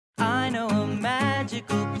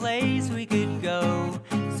magical place we could go.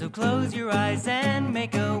 So close your eyes and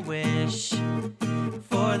make a wish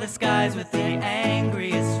for the skies with the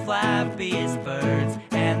angriest, flappiest birds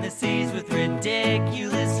and the seas with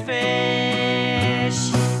ridiculous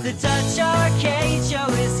fish. The Touch Arcade show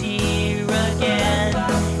is here again.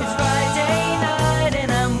 It's Friday night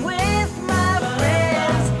and I'm with my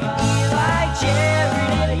friends Eli,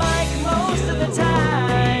 Jared, and Mike most of the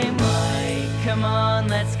time. Come on,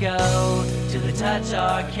 let's go to the Touch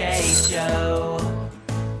Arcade show.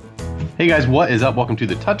 Hey guys, what is up? Welcome to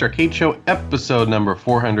the Touch Arcade Show, episode number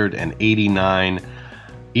 489.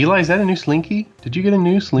 Eli, is that a new Slinky? Did you get a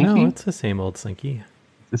new Slinky? No, it's the same old Slinky.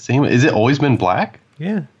 The same? Is it always been black?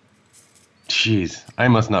 Yeah. Jeez, I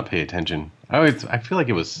must not pay attention. I feel like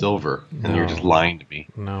it was silver, and you're just lying to me.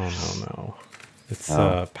 No. It's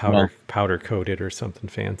powder coated or something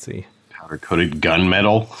fancy. Powder coated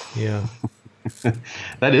gunmetal. Yeah.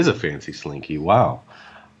 That is a fancy Slinky. Wow.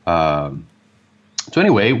 So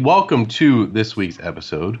anyway, welcome to this week's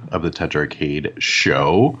episode of the Touch Arcade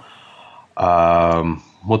Show.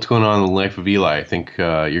 What's going on in the life of Eli? I think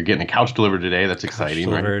you're getting a couch delivered today. That's exciting,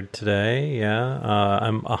 right? Delivered today, yeah.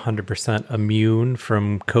 I'm 100% immune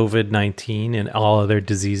from COVID-19 and all other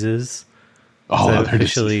diseases. All so other I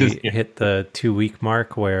officially diseases, yeah. hit the 2-week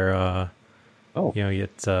mark where,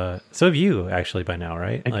 it's so have you actually by now,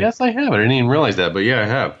 right? I guess I have. I didn't even realize that, but yeah, I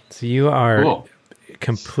have. So you are Cool.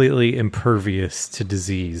 completely impervious to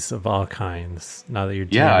disease of all kinds now that you're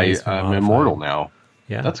I'm immortal now.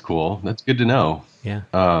 Yeah, That's cool. That's good to know. Yeah.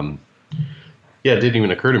 It didn't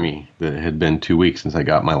even occur to me that it had been 2 weeks since I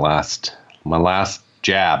got my last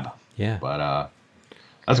jab. Yeah. But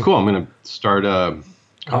that's cool. I'm gonna start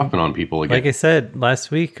coughing on people again. Like I said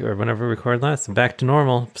last week or whenever we recorded last, I'm back to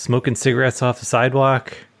normal. Smoking cigarettes off the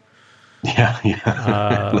sidewalk.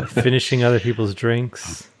 Yeah. Finishing other people's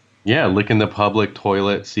drinks. Yeah, licking the public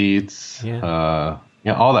toilet seats. Yeah.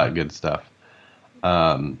 All that good stuff.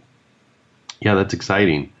 Yeah, that's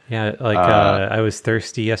exciting. Yeah, I was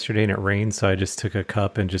thirsty yesterday and it rained, so I just took a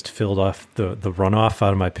cup and just filled off the runoff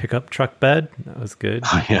out of my pickup truck bed. That was good.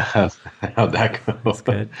 Yeah, how'd that go? That's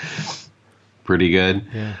good. Pretty good.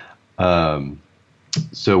 Yeah.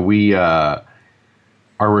 So we are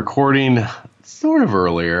recording sort of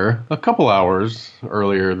earlier, a couple hours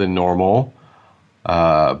earlier than normal,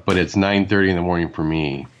 but it's 9:30 in the morning for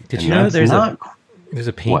me. Did you know there's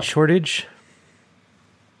a paint shortage?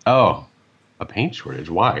 Oh, a paint shortage?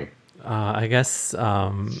 Why? I guess so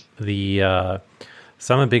I'm a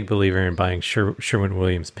big believer in buying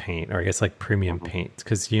Sherwin-Williams paint, or I guess like premium paint,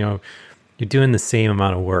 because you're doing the same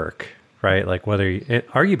amount of work, right? Like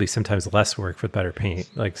arguably sometimes less work with better paint.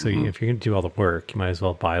 Like so, if you're gonna do all the work, you might as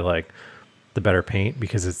well buy like the better paint,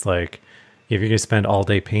 because it's like if you're gonna spend all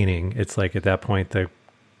day painting, it's like at that point the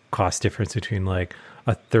cost difference between like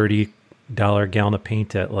a $30 gallon of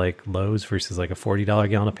paint at like Lowe's versus like a $40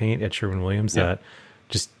 gallon of paint at Sherwin-Williams that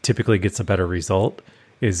just typically gets a better result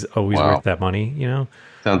is always worth that money,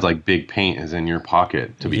 Sounds like big paint is in your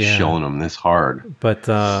pocket to be showing them this hard. But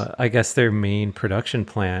I guess their main production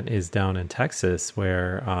plant is down in Texas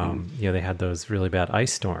where, they had those really bad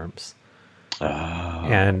ice storms.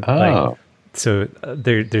 So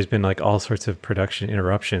there's been like all sorts of production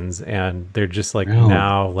interruptions, and they're just like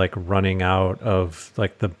now like running out of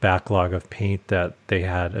like the backlog of paint that they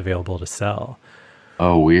had available to sell.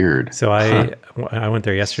 Oh, weird. So I went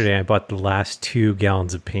there yesterday and I bought the last 2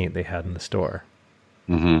 gallons of paint they had in the store.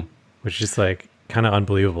 Mm-hmm. Which is just like kind of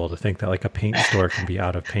unbelievable to think that like a paint store can be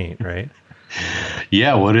out of paint, right?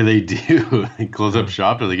 Yeah, what do they do? They close up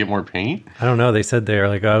shop? Do they get more paint? I don't know. They said they're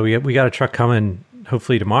like, oh, we got a truck coming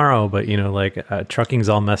hopefully tomorrow, but trucking's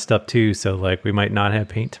all messed up too, so like we might not have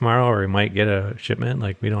paint tomorrow, or we might get a shipment,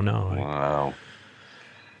 like we don't know. Wow,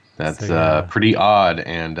 that's pretty odd,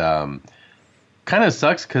 and kind of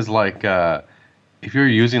sucks because like if you're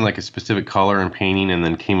using like a specific color and painting and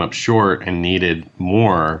then came up short and needed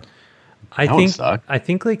more, I think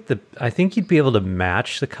you'd be able to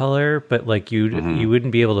match the color, but like you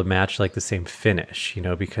wouldn't be able to match like the same finish,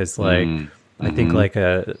 because like I think like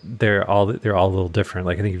they're all a little different.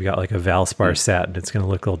 Like I think you've got like a Valspar satin, it's going to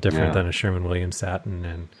look a little different than a Sherwin-Williams satin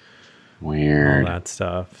and weird all that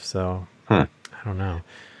stuff. So I don't know.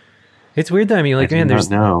 It's weird that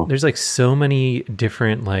there's like so many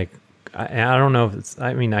different like I don't know if it's.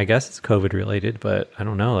 I mean, I guess it's COVID related, but I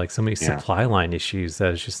don't know. Like so many supply line issues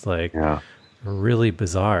that is just like really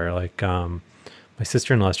bizarre. Like my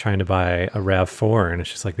sister-in-law is trying to buy a RAV4, and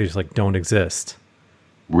it's just like they just like don't exist.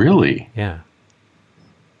 Really? Yeah.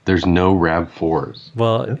 There's no RAV4s.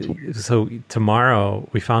 Well, so tomorrow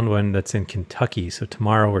we found one that's in Kentucky. So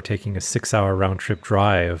tomorrow we're taking a 6-hour round trip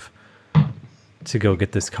drive to go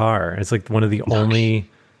get this car. It's like one of the only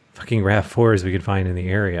fucking RAV4s we could find in the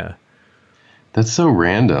area. That's so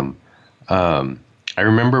random. I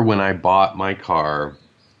remember when I bought my car,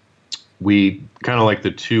 we kind of like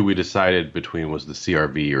the two we decided between was the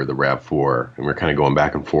CRV or the RAV4, and we're kind of going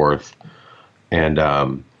back and forth. And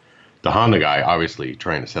the Honda guy, obviously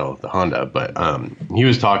trying to sell the Honda, but he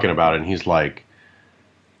was talking about it, and he's like,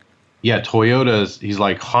 yeah, he's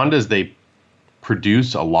like, Hondas, they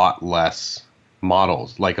produce a lot less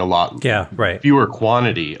models, like a lot fewer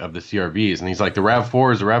quantity of the CRVs. And he's like, the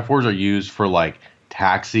RAV4s are used for like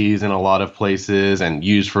taxis in a lot of places and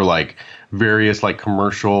used for like various like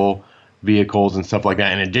commercial vehicles and stuff like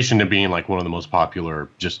that, in addition to being like one of the most popular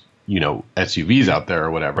just, SUVs out there or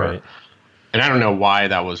whatever. Right. And I don't know why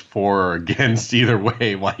that was for or against either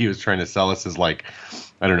way, why he was trying to sell us as like,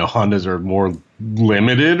 I don't know, Hondas are more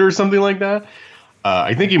limited or something like that.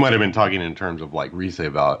 I think he might have been talking in terms of like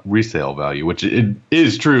resale value, which it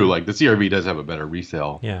is true. Like the CRV does have a better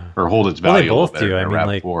resale, or hold its value. Well, they both do. I mean,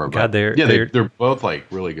 like, God, they're both like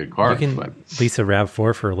really good cars. You can lease a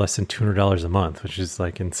RAV4 for less than $200 a month, which is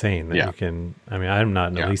like insane. That you can. I mean, I'm not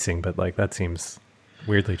into leasing, but like that seems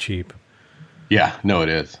weirdly cheap. Yeah, no, it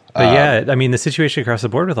is. But I mean, the situation across the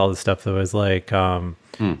board with all this stuff though is like,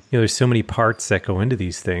 there's so many parts that go into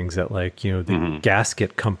these things that like, the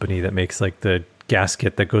gasket company that makes like the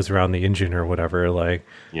gasket that goes around the engine or whatever, like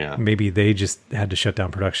maybe they just had to shut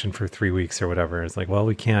down production for 3 weeks or whatever. It's like, well,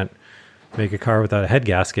 we can't make a car without a head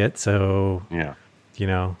gasket, so I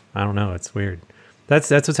don't know, it's weird. That's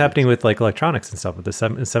what's happening with like electronics and stuff with the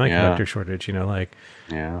semiconductor shortage.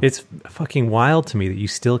 It's fucking wild to me that you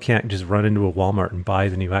still can't just run into a Walmart and buy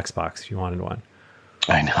the new Xbox if you wanted one.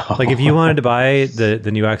 I know. Like if you wanted to buy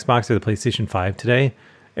the new Xbox or the PlayStation 5 today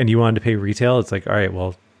and you wanted to pay retail, it's like, all right,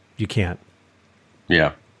 well, you can't.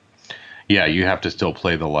 Yeah. Yeah, you have to still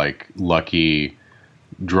play the like lucky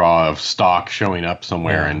draw of stock showing up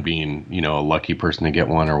somewhere and being, a lucky person to get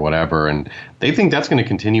one or whatever. And they think that's going to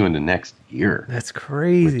continue into next year. That's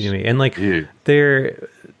crazy to me. And like they're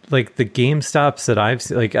like the GameStops that I've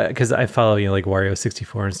seen, like, because I follow, like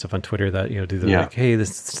Wario64 and stuff on Twitter that, do the like, hey,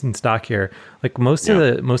 this is in stock here. Like most of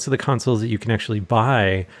the consoles that you can actually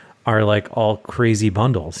buy are like all crazy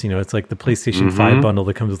bundles. It's like the PlayStation 5 bundle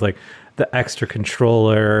that comes with like the extra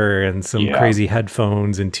controller and some crazy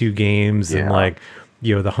headphones and 2 games and like, the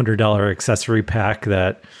 $100 accessory pack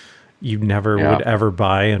that you never would ever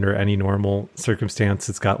buy under any normal circumstance.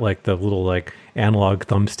 It's got like the little like analog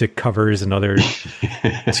thumbstick covers and other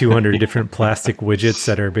 200 different plastic widgets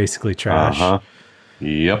that are basically trash.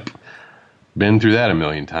 Yep. Been through that a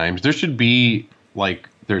million times. There should be like,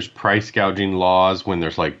 there's price gouging laws when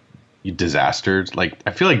there's like disasters. Like,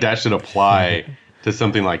 I feel like that should apply to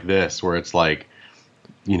something like this, where it's like,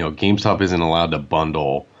 GameStop isn't allowed to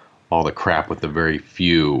bundle all the crap with the very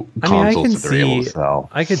few consoles that they're able to sell.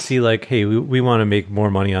 I could see like, hey, we want to make more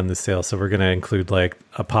money on this sale, so we're going to include like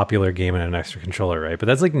a popular game and an extra controller, right? But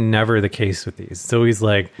that's like never the case with these. It's always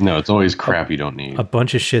like... No, it's always crap you don't need. A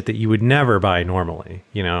bunch of shit that you would never buy normally,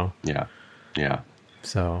 Yeah.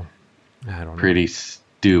 So, I don't know. Pretty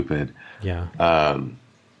stupid. Yeah.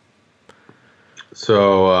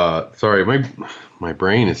 Sorry, my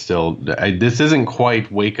brain is still... this isn't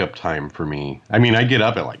quite wake-up time for me. I mean, I get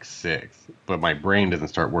up at like 6, but my brain doesn't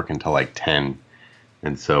start working until like 10.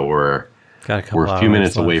 And so we're a few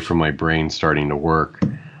minutes away from my brain starting to work.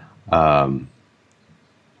 What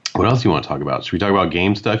else do you want to talk about? Should we talk about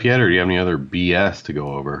game stuff yet, or do you have any other BS to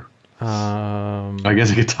go over? I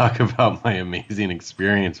guess I could talk about my amazing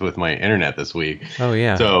experience with my internet this week. Oh,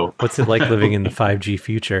 yeah. So, what's it like living in the 5G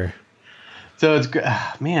future? So it's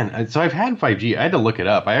man. So I've had 5G. I had to look it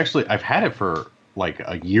up. I've had it for like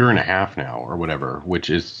a year and a half now, or whatever,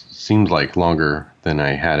 which seems like longer than I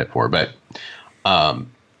had it for. But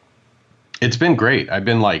it's been great. I've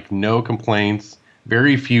been like no complaints,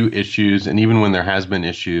 very few issues, and even when there has been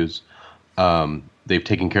issues, they've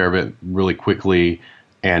taken care of it really quickly.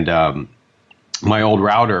 And my old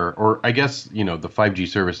router, or I guess, the 5G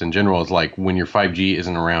service in general is like when your 5G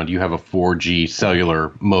isn't around, you have a 4G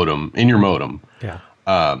cellular modem in your modem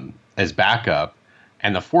as backup.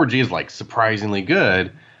 And the 4G is like surprisingly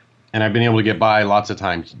good. And I've been able to get by lots of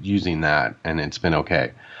times using that, and it's been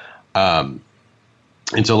okay. And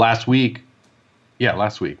so last week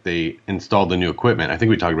they installed the new equipment. I think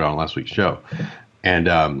we talked about it on last week's show. And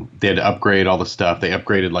they had to upgrade all the stuff. They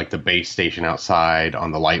upgraded like the base station outside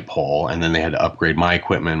on the light pole, and then they had to upgrade my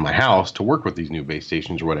equipment in my house to work with these new base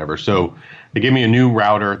stations or whatever. So they gave me a new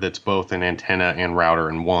router that's both an antenna and router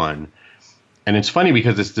in one. And it's funny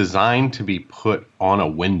because it's designed to be put on a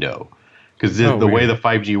window, because the way the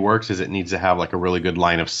 5G works is it needs to have like a really good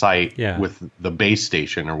line of sight with the base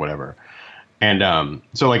station or whatever. And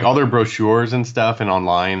so like all their brochures and stuff and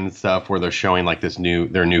online and stuff where they're showing like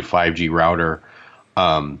their new 5G router,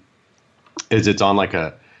 is it's on like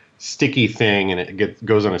a sticky thing and it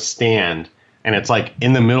goes on a stand and it's like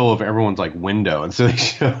in the middle of everyone's like window. And so they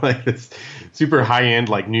show like this super high end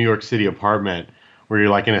like New York City apartment where you're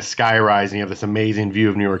like in a sky rise and you have this amazing view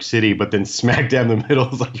of New York City, but then smack down the middle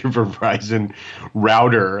is like your Verizon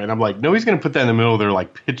router. And I'm like, nobody's going to put that in the middle of their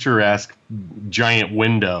like picturesque giant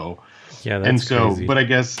window. Yeah, that's crazy. But I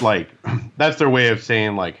guess like that's their way of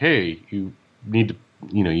saying like, hey, you need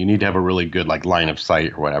to have a really good like line of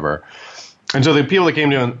sight or whatever. And so the people that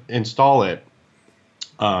came to install it,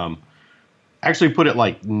 actually put it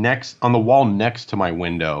like on the wall next to my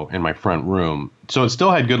window in my front room. So it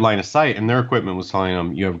still had good line of sight, and their equipment was telling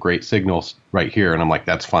them you have great signals right here. And I'm like,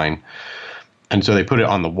 that's fine. And so they put it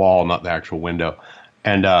on the wall, not the actual window.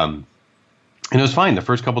 And it was fine. The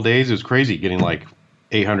first couple of days, it was crazy getting like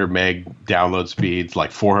 800 meg download speeds,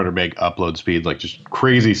 like 400 meg upload speeds, like just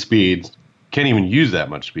crazy speeds. Can't even use that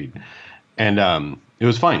much speed. And it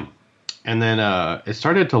was fine. And then it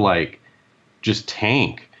started to like just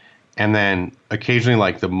tank. And then occasionally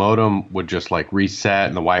like the modem would just like reset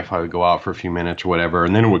and the Wi-Fi would go out for a few minutes or whatever.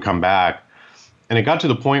 And then it would come back. And it got to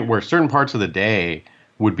the point where certain parts of the day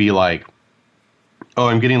would be like, oh,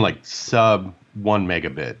 I'm getting like sub 1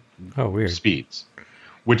 megabit speeds,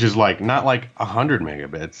 which is like not like 100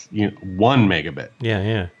 megabits, 1 megabit.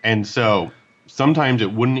 Yeah. And so sometimes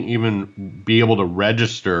it wouldn't even be able to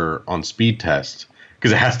register on speed tests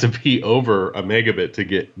because it has to be over a megabit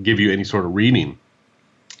to give you any sort of reading.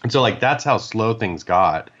 And so like that's how slow things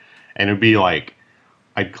got. And it'd be like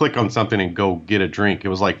I'd click on something and go get a drink. It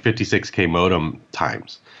was like 56K modem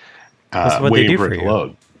times waiting for it to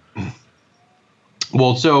load.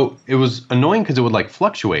 Well, so it was annoying because it would like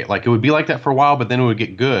fluctuate. Like it would be like that for a while, but then it would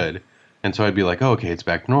get good. And so I'd be like, oh, okay, it's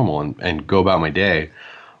back to normal and go about my day.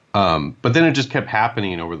 But then it just kept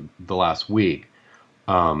happening over the last week.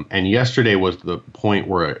 And yesterday was the point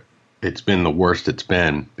where it's been the worst it's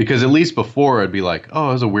been. Because at least before I'd be like, oh,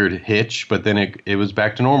 it was a weird hitch. But then it was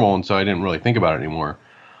back to normal. And so I didn't really think about it anymore.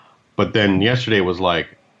 But then yesterday was like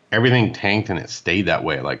everything tanked and it stayed that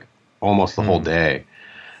way like almost the whole day.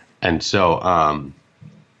 And so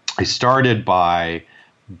I started by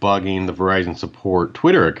bugging the Verizon support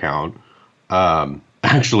Twitter account.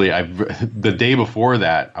 Actually, the day before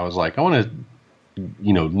that, I was like, I want to,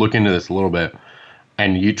 look into this a little bit.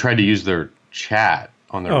 And you tried to use their chat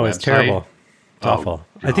on their website. Oh, it's terrible. It's awful.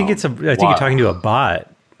 I think you're talking to a bot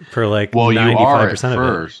for like 95% you are at of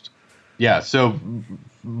first. Yeah. So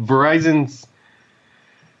Verizon's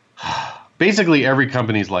basically every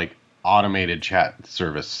company's like automated chat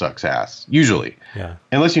service sucks ass usually. Yeah.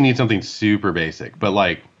 Unless you need something super basic. But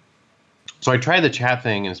like, so I tried the chat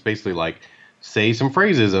thing and it's basically like, say some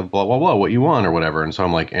phrases of blah, blah, blah, what you want or whatever. And so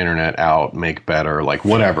I'm like, internet out, make better, like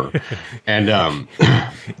whatever. And,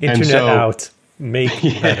 internet out, make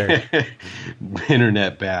better.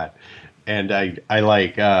 Internet bad. And I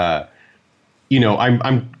like, I'm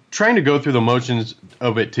trying to go through the motions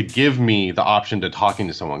of it to give me the option to talking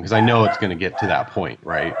to someone. Cause I know it's going to get to that point.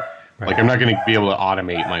 Right. Like I'm not going to be able to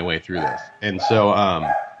automate my way through this. And so,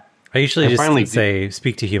 I usually just say,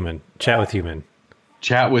 speak to human, chat with human.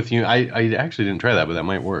 Chat with you. I actually didn't try that, but that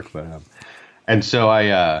might work. But and so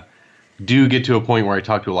I do get to a point where I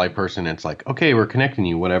talk to a live person. And it's like, okay, we're connecting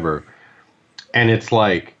you, whatever. And it's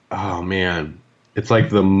like, oh man, it's like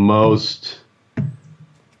the most,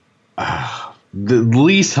 the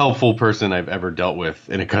least helpful person I've ever dealt with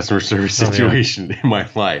in a customer service situation in my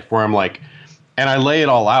life. Where I'm like, and I lay it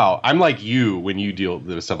all out. I'm like you when you deal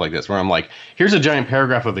with stuff like this, where I'm like, here's a giant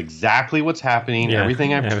paragraph of exactly what's happening,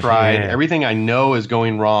 everything I've tried, everything I know is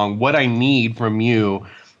going wrong, what I need from you.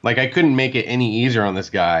 Like, I couldn't make it any easier on this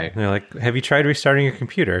guy. They're like, have you tried restarting your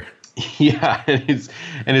computer? Yeah, and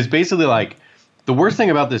it's basically like, the worst thing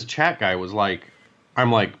about this chat guy was like,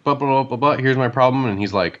 I'm like, blah, blah, blah, blah, here's my problem. And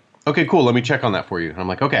he's like, okay, cool, let me check on that for you. And I'm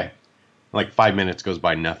like, okay. Like 5 minutes goes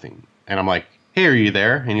by, nothing. And I'm like, hey, are you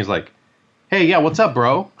there? And he's like, hey, yeah, what's up,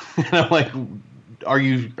 bro? And I'm like, are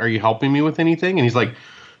you helping me with anything? And he's like,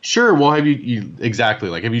 sure. Well, have you exactly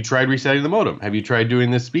like, have you tried resetting the modem? Have you tried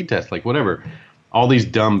doing this speed test? Like whatever, all these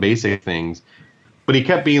dumb basic things. But he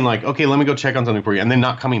kept being like, okay, let me go check on something for you. And then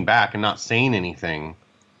not coming back and not saying anything,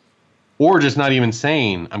 or just not even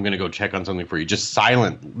saying, I'm going to go check on something for you. Just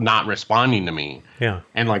silent, not responding to me. Yeah.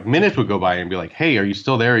 And like minutes would go by and be like, hey, are you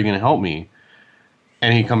still there? Are you going to help me?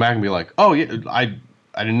 And he'd come back and be like, oh yeah, I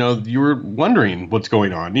didn't know you were wondering what's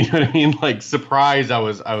going on. You know what I mean? Like surprised I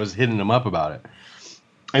was hitting him up about it.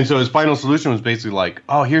 And so his final solution was basically like,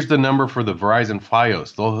 oh, here's the number for the Verizon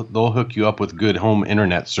Fios. They'll hook you up with good home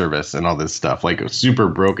internet service and all this stuff, like super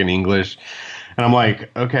broken English. And I'm like,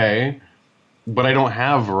 okay, but I don't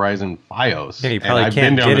have Verizon Fios. Yeah, you and probably I've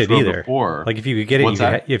can't been down get this it road either. before. Like if you could get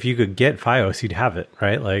it, if you could get Fios, you'd have it,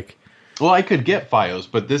 right? Like, well, I could get Fios,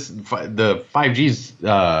 but the 5G's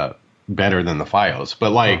better than the Fios.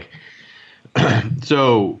 But like,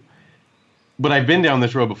 so. But I've been down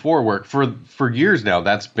this road before where for years now,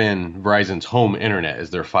 that's been Verizon's home internet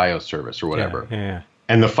is their Fios service or whatever. Yeah.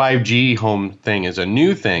 And the 5G home thing is a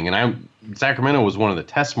new thing. And Sacramento was one of the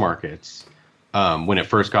test markets when it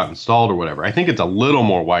first got installed or whatever. I think it's a little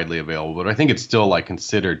more widely available, but I think it's still like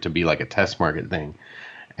considered to be like a test market thing.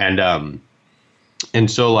 And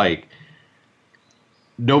so like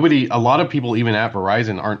a lot of people even at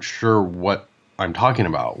Verizon aren't sure what I'm talking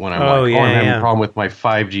about when I'm I'm having a problem with my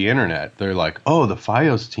 5G internet. They're like, oh, the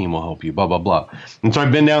Fios team will help you, blah, blah, blah. And so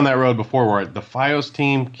I've been down that road before where the Fios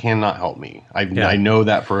team cannot help me. I know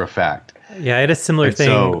that for a fact. Yeah, I had a similar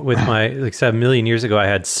thing with my, like I said, a million years ago, I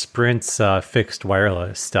had Sprint's fixed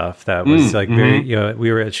wireless stuff that was very,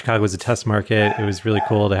 we were at Chicago as a test market. It was really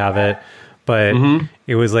cool to have it. But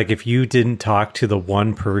it was like, if you didn't talk to the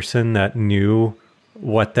one person that knew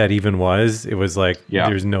what that even was, it was like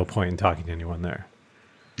there's no point in talking to anyone there.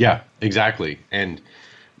 Yeah, exactly. And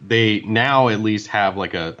they now at least have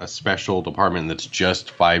like a special department that's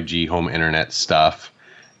just 5G home internet stuff.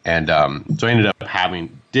 And so I ended up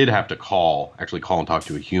did have to call and talk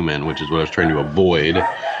to a human, which is what I was trying to avoid.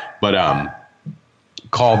 But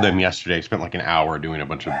called them yesterday, spent like an hour doing a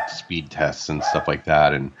bunch of speed tests and stuff like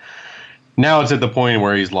that. And now it's at the point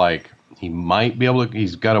where he's like,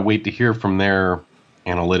 he's got to wait to hear from their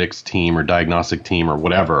analytics team or diagnostic team or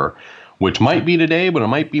whatever, which might be today, but it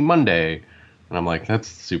might be Monday. And I'm like, that's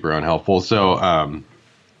super unhelpful. So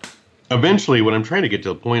eventually what I'm trying to get to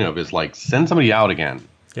the point of is like send somebody out again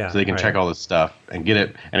so they can check all this stuff and get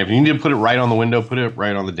it. And if you need to put it right on the window, put it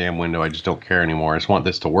right on the damn window. I just don't care anymore. I just want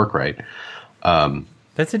this to work right.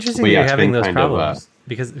 That's interesting that you're having those problems.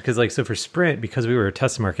 Because like, so for Sprint, because we were a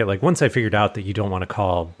test market, like once I figured out that you don't want to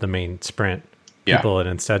call the main Sprint people and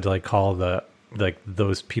instead like call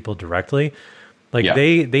those people directly, like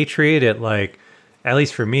they treat it like, at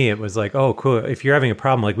least for me, it was like, oh, cool. If you're having a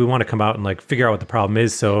problem, like we want to come out and like figure out what the problem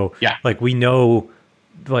is. So like we know,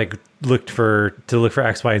 like look for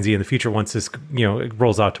X, Y, and Z in the future once this, it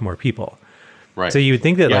rolls out to more people. Right. So you would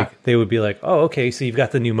think that like they would be like, oh, okay, so you've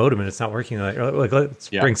got the new modem and it's not working. Like let's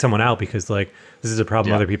bring someone out because like this is a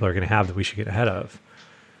problem other people are going to have that we should get ahead of.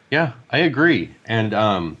 Yeah, I agree. And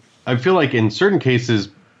I feel like in certain cases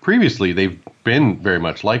previously they've been very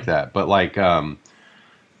much like that. But like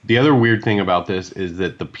the other weird thing about this is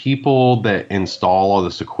that the people that install all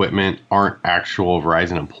this equipment aren't actual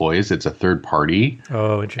Verizon employees. It's a third party.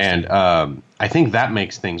 Oh, interesting. And I think that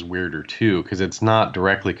makes things weirder too, because it's not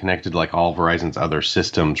directly connected to like all Verizon's other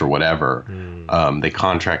systems or whatever. They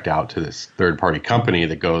contract out to this third party company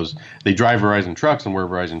that they drive Verizon trucks and wear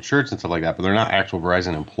Verizon shirts and stuff like that, but they're not actual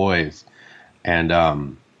Verizon employees. And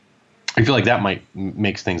I feel like that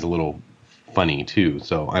makes things a little funny too.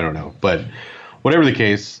 So I don't know, but whatever the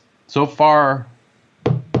case, so far,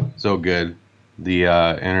 so good. The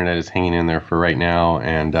internet is hanging in there for right now,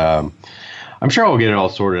 and I'm sure I'll get it all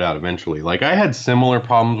sorted out eventually. Like I had similar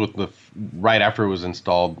problems with right after it was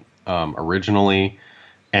installed originally,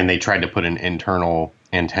 and they tried to put an internal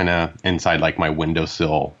antenna inside like my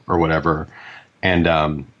windowsill or whatever, and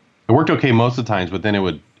it worked okay most of the times, but then it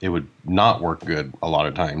would not work good a lot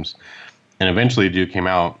of times, and eventually the dude came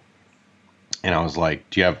out, and I was like,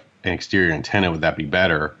 "Do you have an exterior antenna? Would that be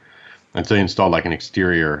better?" And so they installed like an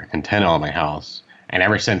exterior antenna on my house. And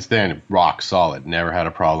ever since then, rock solid, never had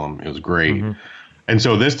a problem. It was great. And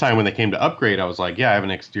so this time when they came to upgrade, I was like, yeah, I have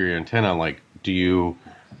an exterior antenna. Like, do you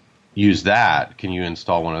use that? Can you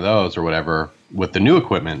install one of those or whatever with the new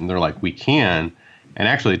equipment? And they're like, we can. And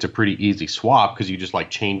actually it's a pretty easy swap because you just like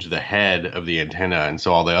change the head of the antenna. And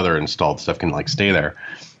so all the other installed stuff can like stay there.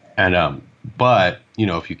 And, but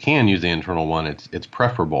if you can use the internal one, it's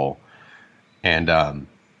preferable. And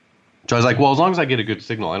so I was like, well, as long as I get a good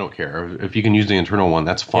signal, I don't care. If you can use the internal one,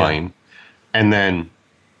 that's fine. Yeah. And then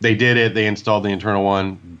they did it. They installed the internal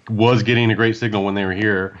one, was getting a great signal when they were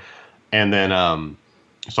here. And then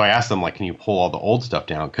so I asked them, like, can you pull all the old stuff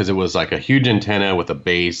down? Because it was like a huge antenna with a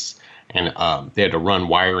base, and they had to run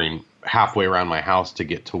wiring halfway around my house to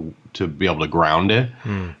get to be able to ground it.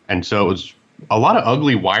 And so it was a lot of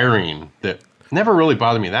ugly wiring that never really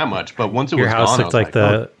bothered me that much, but once it was gone, your house looked like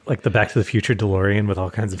the Back to the Future DeLorean with all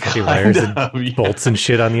kinds of funny wires and bolts and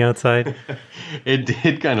shit on the outside. It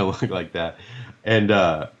did kind of look like that. And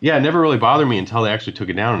yeah, it never really bothered me until they actually took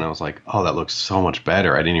it down, and I was like, oh, that looks so much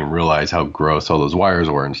better. I didn't even realize how gross all those wires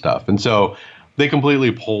were and stuff. And so they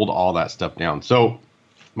completely pulled all that stuff down. So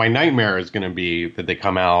my nightmare is going to be that they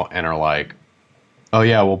come out and are like, oh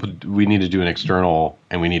yeah, well, we need to do an external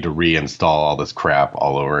and we need to reinstall all this crap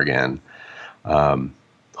all over again.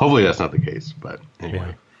 Hopefully that's not the case, but anyway.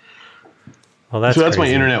 Yeah. Well, that's my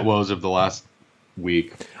crazy. internet woes of the last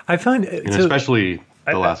week. I find, and especially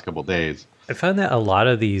the last couple of days. I find that a lot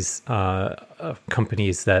of these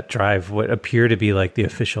companies that drive what appear to be like the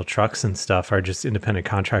official trucks and stuff are just independent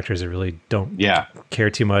contractors that really don't care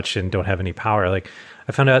too much and don't have any power. Like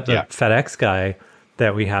I found out the FedEx guy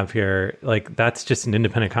that we have here, like that's just an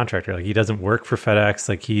independent contractor. Like he doesn't work for FedEx.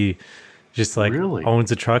 Like he just like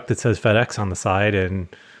owns a truck that says FedEx on the side, and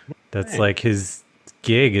that's like his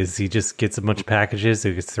gig is he just gets a bunch of packages,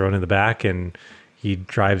 it gets thrown in the back, and he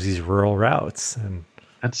drives these rural routes. And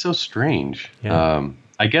that's so strange. Yeah.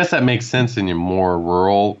 I guess that makes sense in your more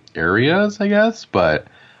rural areas, I guess, but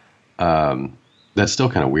that's still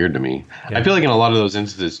kind of weird to me. Yeah. I feel like in a lot of those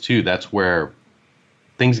instances too, that's where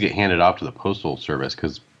things get handed off to the postal service,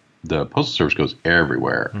 because the postal service goes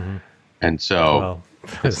everywhere. Mm-hmm. And so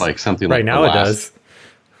it's like something right like now it does.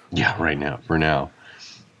 Yeah, right now, for now.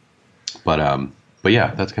 But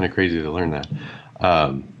yeah, that's kind of crazy to learn that.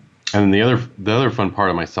 And the other fun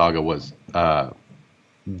part of my saga was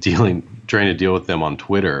trying to deal with them on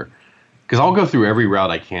Twitter, because I'll go through every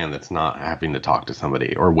route I can that's not having to talk to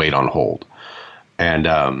somebody or wait on hold. And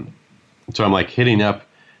so I'm like hitting up,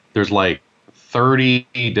 there's like 30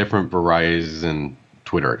 different Verizon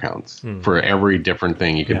Twitter accounts for every different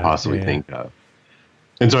thing you can possibly think of.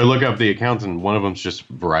 And so I look up the accounts, and one of them's just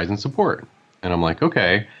Verizon support. And I'm like,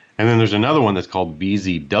 okay. And then there's another one that's called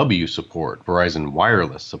VZW support, Verizon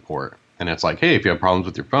wireless support. And it's like, hey, if you have problems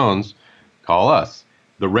with your phones, call us.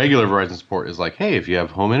 The regular Verizon support is like, hey, if you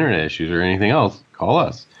have home internet issues or anything else, call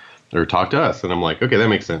us or talk to us. And I'm like, okay, that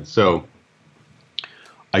makes sense. So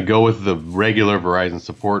I go with the regular Verizon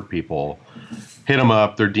support people, hit them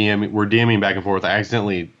up. We're DMing back and forth. I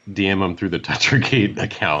accidentally DM them through the TouchArcade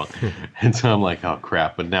account. And so I'm like, oh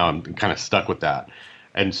crap. But now I'm kind of stuck with that.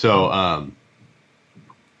 And so,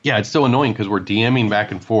 yeah, it's so annoying because we're DMing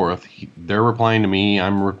back and forth. They're replying to me.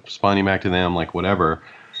 I'm responding back to them, like whatever.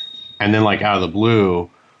 And then like out of the blue,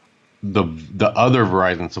 the other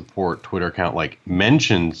Verizon support Twitter account like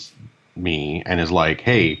mentions me and is like,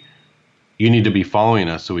 hey, you need to be following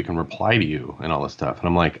us so we can reply to you and all this stuff. And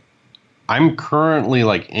I'm like, I'm currently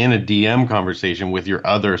like in a DM conversation with your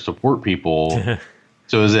other support people.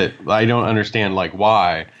 So I don't understand like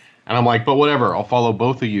why. And I'm like, but whatever, I'll follow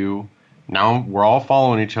both of you. Now we're all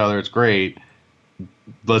following each other. It's great.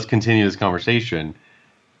 Let's continue this conversation.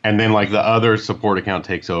 And then like the other support account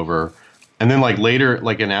takes over. And then like later,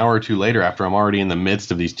 like an hour or two later, after I'm already in the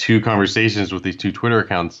midst of these two conversations with these two Twitter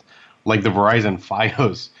accounts, like the Verizon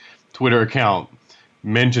Fios Twitter account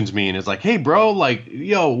mentions me and is like, hey bro, like,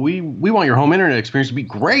 yo, we want your home internet experience to be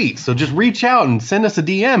great. So just reach out and send us a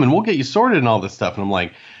DM and we'll get you sorted and all this stuff. And I'm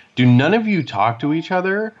like, do none of you talk to each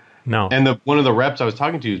other? No. And one of the reps I was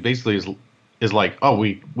talking to is basically is like, oh,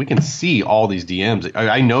 we can see all these DMs.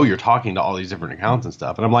 I know you're talking to all these different accounts and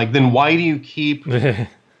stuff. And I'm like, then why do you keep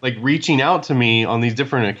like reaching out to me on these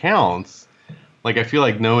different accounts? Like, I feel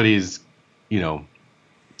like nobody's,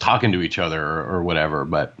 talking to each other or whatever.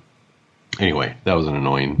 But anyway, that was an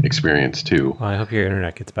annoying experience too. Well, I hope your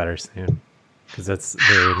internet gets better soon, because that's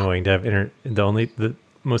very annoying to have the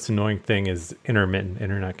most annoying thing is intermittent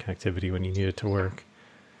internet connectivity when you need it to work.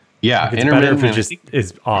 Yeah, it's better if it just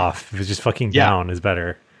is off. If it's just fucking down, is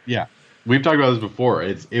better. Yeah, we've talked about this before.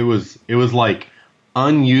 It was like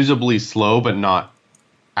unusably slow, but not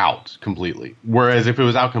out completely. Whereas if it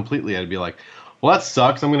was out completely, I'd be like, well, that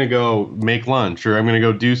sucks. I'm going to go make lunch, or I'm going to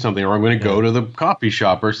go do something, or I'm going to go to the coffee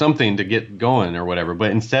shop or something to get going or whatever.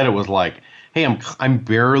 But instead, it was like, hey, I'm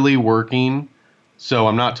barely working, so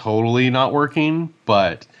I'm not totally not working,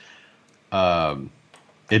 but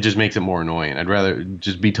it just makes it more annoying. I'd rather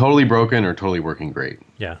just be totally broken or totally working great.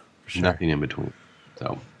 Yeah, for sure. Nothing in between.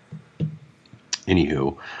 So,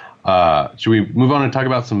 anywho, should we move on and talk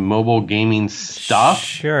about some mobile gaming stuff?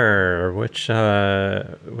 Sure. Which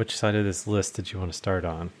side of this list did you want to start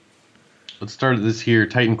on? Let's start this here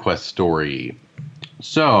Titan Quest story.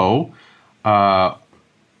 So, a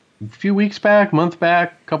few weeks back,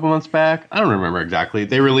 couple months back, I don't remember exactly.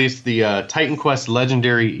 They released the Titan Quest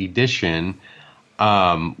Legendary Edition.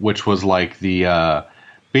 Which was like the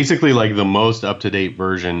basically like the most up-to-date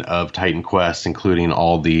version of Titan Quest, including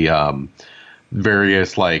all the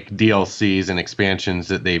various like DLCs and expansions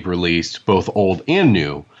that they've released, both old and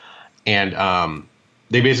new. And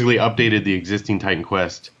they basically updated the existing Titan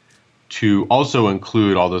Quest to also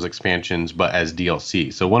include all those expansions, but as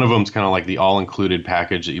DLC. So one of them is kind of like the all-included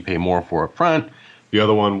package that you pay more for up front. The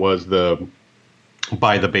other one was the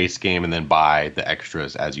buy the base game and then buy the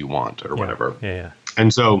extras as you want or whatever. Yeah.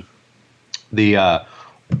 And so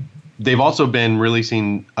they've also been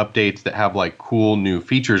releasing updates that have like cool new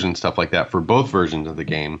features and stuff like that for both versions of the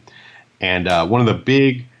game. And one of the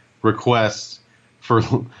big requests for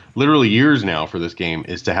literally years now for this game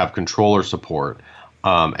is to have controller support.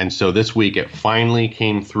 And so this week it finally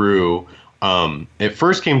came through. It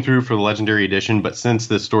first came through for the Legendary Edition, but since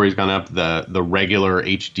this story's gone up, the regular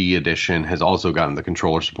HD edition has also gotten the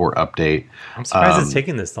controller support update. I'm surprised it's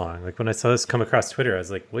taking this long. Like when I saw this come across Twitter, I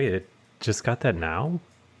was like, wait, it just got that now?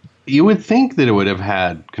 You would think that it would have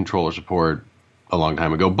had controller support a long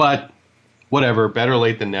time ago, but whatever, better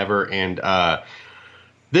late than never. And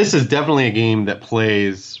this is definitely a game that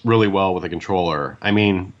plays really well with a controller. I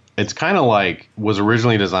mean, it's kind of like was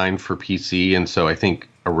originally designed for PC, and so I think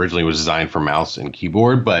originally was designed for mouse and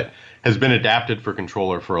keyboard, but has been adapted for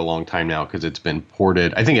controller for a long time now because it's been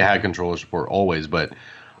ported. I think it had controller support always, but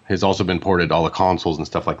has also been ported to all the consoles and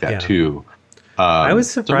stuff like that too. I was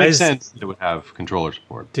surprised. So it makes sense that it would have controller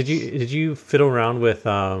support. Did you fiddle around with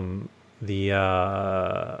the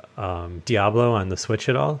Diablo on the Switch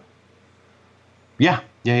at all? Yeah.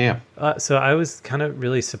 So I was kind of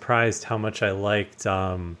really surprised how much I liked,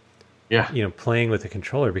 playing with the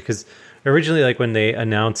controller, because originally, like when they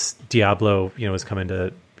announced Diablo, was coming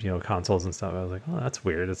to consoles and stuff, I was like, oh, that's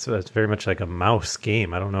weird. It's very much like a mouse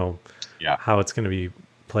game. I don't know how it's going to be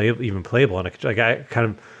playable.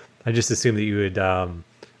 And I just assumed that you would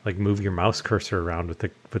like move your mouse cursor around with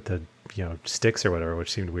the sticks or whatever,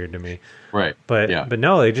 which seemed weird to me. Right. But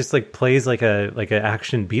no, it just like plays like an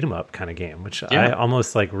action beat 'em up kind of game, which I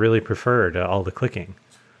almost like really prefer to all the clicking.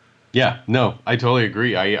 Yeah, no, I totally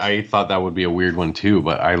agree. I thought that would be a weird one too,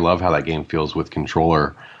 but I love how that game feels with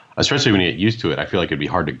controller, especially when you get used to it. I feel like it'd be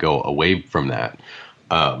hard to go away from that.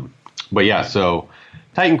 But yeah, so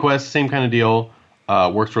Titan Quest, same kind of deal.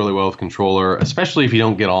 Works really well with controller, especially if you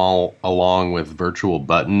don't get all along with virtual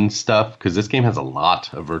button stuff, because this game has a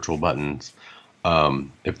lot of virtual buttons.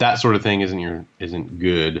 If that sort of thing isn't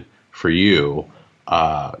good for you,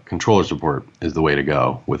 controller support is the way to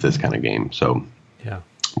go with this kind of game. So yeah,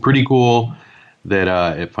 pretty cool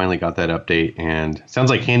that it finally got that update. And sounds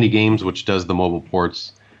like Handy Games, which does the mobile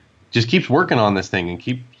ports, just keeps working on this thing and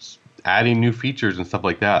keeps adding new features and stuff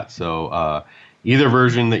like that. So either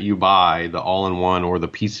version that you buy, the all-in-one or the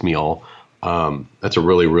piecemeal, that's a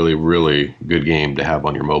really, really, really good game to have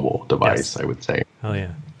on your mobile device, I would say. Oh,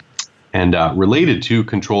 yeah. And related to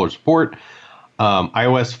controller support,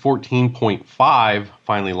 iOS 14.5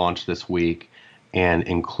 finally launched this week and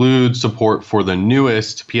includes support for the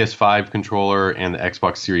newest PS5 controller and the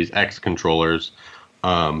Xbox Series X controllers,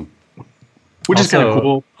 which is kind of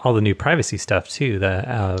cool. All the new privacy stuff, too,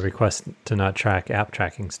 the request to not track app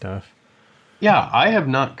tracking stuff. Yeah, I have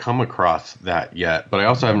not come across that yet, but I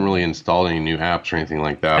also haven't really installed any new apps or anything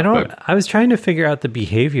like that. I was trying to figure out the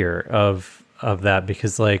behavior of that,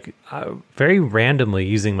 because like very randomly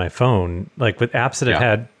using my phone, like with apps that I've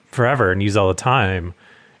had forever and use all the time,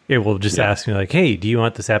 it will just ask me like, "Hey, do you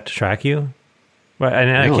want this app to track you?" Well,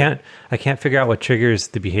 and really? I can't figure out what triggers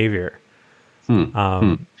the behavior.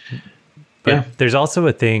 But there's also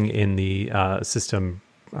a thing in the system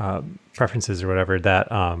preferences or whatever that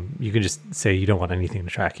you can just say you don't want anything to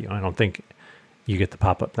track you. I don't think you get the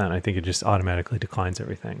pop-up then. I think it just automatically declines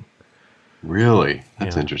everything. Really?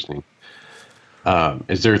 That's interesting.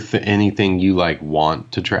 Is there anything you like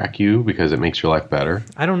want to track you because it makes your life better?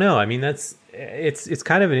 I don't know. I mean, it's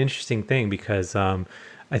kind of an interesting thing, because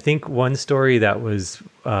I think one story that was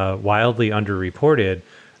wildly underreported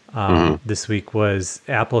this week was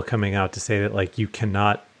Apple coming out to say that like you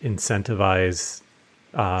cannot incentivize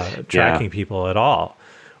tracking people at all,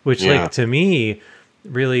 which like to me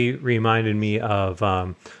really reminded me of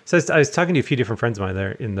so I was talking to a few different friends of mine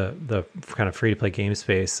there in the kind of free to play game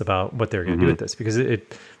space about what they're going to do with this, because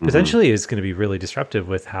it potentially is going to be really disruptive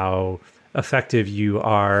with how effective you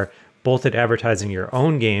are both at advertising your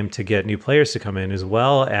own game to get new players to come in, as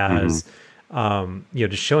well as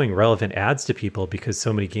just showing relevant ads to people, because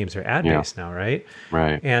so many games are ad based now, right?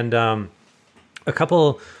 And a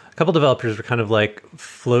couple developers were kind of like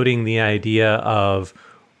floating the idea of,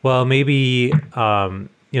 well, maybe,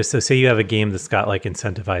 so say you have a game that's got like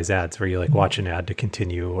incentivized ads where you like watch an ad to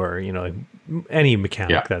continue, or, like any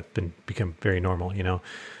mechanic that's become very normal,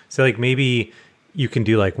 So like maybe you can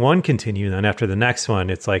do like one continue, and then after the next one,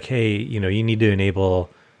 it's like, hey, you need to enable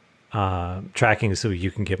tracking so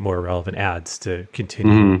you can get more relevant ads to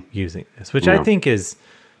continue using this, which I think is,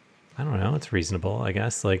 I don't know, it's reasonable, I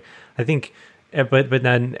guess. Like, I think, but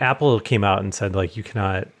then Apple came out and said, like, you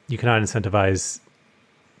cannot incentivize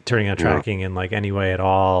turning on tracking in like any way at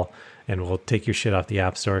all, and we'll take your shit off the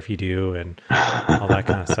App Store if you do, and all that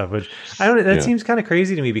kind of stuff. Which that seems kind of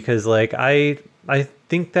crazy to me, because like I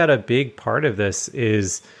think that a big part of this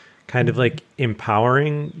is kind of like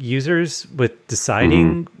empowering users with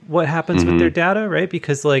deciding what happens with their data, right?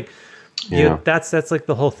 Because like, you know, that's like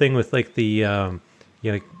the whole thing with like the you know,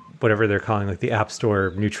 like whatever they're calling like the App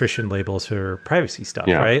Store nutrition labels for privacy stuff,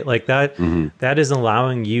 right? Like that that is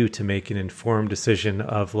allowing you to make an informed decision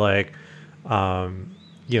of like, you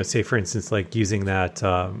know, say for instance, like using that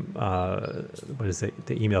what is it,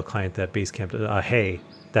 the email client that Basecamp, Hey,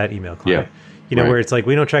 that email client, you know, where it's like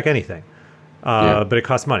we don't track anything, but it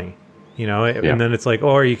costs money, you know, and then it's like,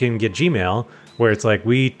 or you can get Gmail where it's like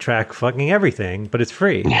we track fucking everything, but it's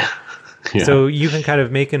free. So you can kind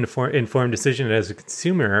of make an informed decision as a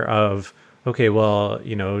consumer of, okay, well,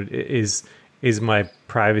 you know, is my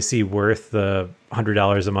privacy worth the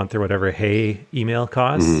 $100 a month or whatever Hey email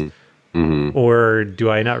costs? Or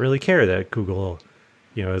do I not really care that Google,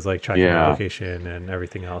 you know, is like tracking my location and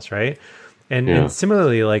everything else, right? And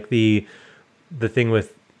similarly, like the thing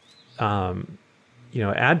with, you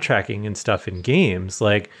know, ad tracking and stuff in games,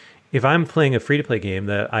 like if I'm playing a free-to-play game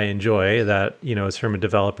that I enjoy, that, you know, is from a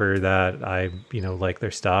developer that I, you know, like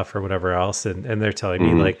their stuff or whatever else, and they're telling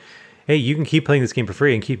me like, hey, you can keep playing this game for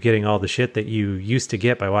free and keep getting all the shit that you used to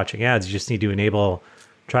get by watching ads. You just need to enable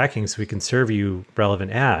tracking so we can serve you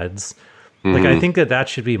relevant ads. Like, I think that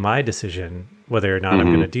should be my decision, whether or not I'm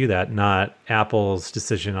going to do that, not Apple's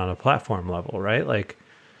decision on a platform level, right? Like,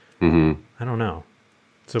 I don't know.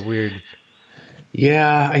 It's a weird...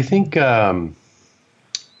 Yeah, I think...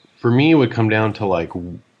 for me, it would come down to like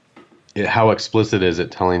how explicit is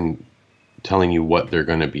it telling you what they're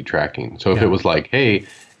going to be tracking. So if it was like, hey,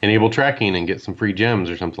 enable tracking and get some free gems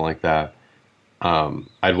or something like that,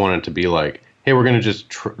 I'd want it to be like, hey, we're going to just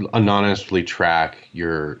anonymously track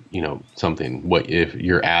your, you know, something, what if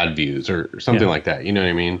your ad views or something like that. You know what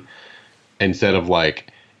I mean? Instead of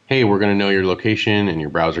like, hey, we're going to know your location and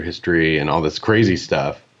your browser history and all this crazy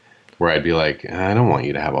stuff, where I'd be like, I don't want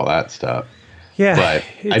you to have all that stuff. Yeah,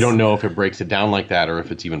 but I don't know if it breaks it down like that or if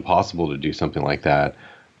it's even possible to do something like that.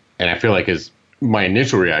 And I feel like my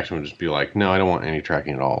initial reaction would just be like, no, I don't want any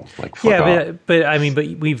tracking at all. Like, fuck off. But I mean, but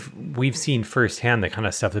we've seen firsthand the kind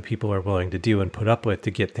of stuff that people are willing to do and put up with to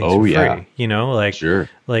get things for free. You know, like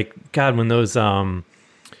like God, when those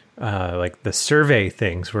like the survey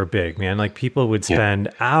things were big, man. Like people would spend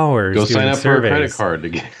hours go doing sign up surveys. for a credit card to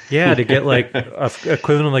get to get like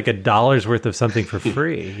equivalent of like $1 worth of something for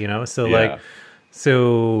free. You know, so like.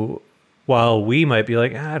 So while we might be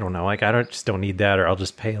like, I don't know, like I just don't need that, or I'll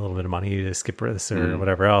just pay a little bit of money to skip this or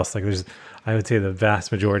whatever else. Like I would say the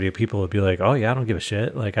vast majority of people would be like, oh yeah, I don't give a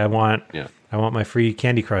shit. Like I want my free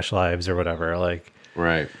Candy Crush lives or whatever. Like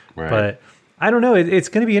right. But I don't know. It's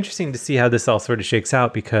going to be interesting to see how this all sort of shakes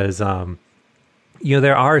out, because you know,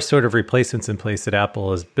 there are sort of replacements in place that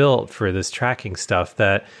Apple has built for this tracking stuff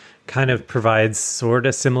that kind of provides sort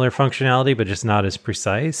of similar functionality, but just not as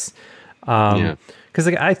precise. Because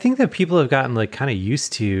like I think that people have gotten like kind of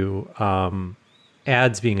used to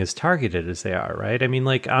ads being as targeted as they are, right? I mean,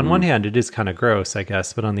 like on one hand, it is kind of gross, I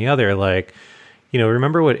guess, but on the other, like, you know,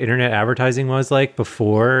 remember what internet advertising was like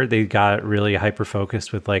before they got really hyper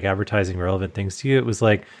focused with like advertising relevant things to you? It was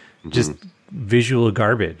like just visual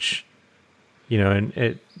garbage, you know, and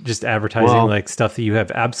it just advertising like stuff that you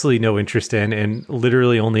have absolutely no interest in and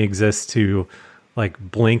literally only exists to like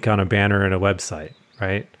blink on a banner in a website,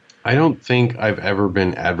 right? I don't think I've ever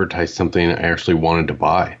been advertised something I actually wanted to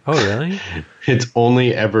buy. Oh, really? It's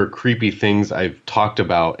only ever creepy things I've talked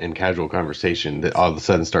about in casual conversation that all of a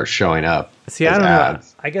sudden start showing up. See, I don't know.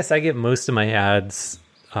 I guess I get most of my ads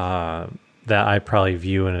that I probably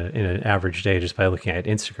view in an average day just by looking at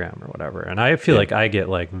Instagram or whatever. And I feel like I get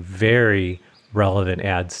like very relevant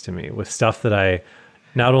ads to me with stuff that I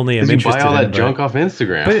not only am interested in. You buy all that junk off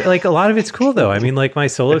Instagram. But like a lot of it's cool though. I mean, like my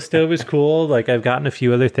solo stove is cool. Like I've gotten a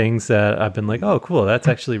few other things that I've been like, oh, cool. That's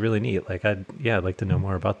actually really neat. Like I'd like to know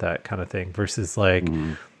more about that kind of thing versus like,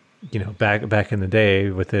 you know, back in the day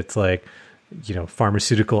with its like, you know,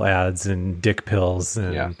 pharmaceutical ads and dick pills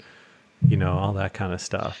and, you know, all that kind of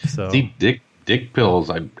stuff. So see, dick pills,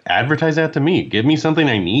 I advertise that to me. Give me something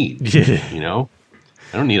I need, you know?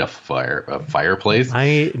 I don't need a fireplace.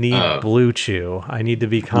 I need Blue Chew. I need to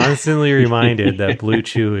be constantly reminded that Blue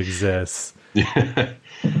Chew exists. So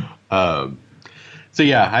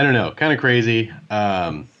yeah, I don't know. Kind of crazy.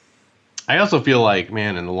 I also feel like,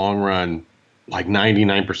 man, in the long run, like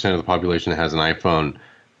 99% of the population that has an iPhone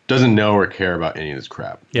doesn't know or care about any of this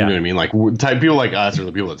crap. You Yeah. know what I mean? Like type people like us are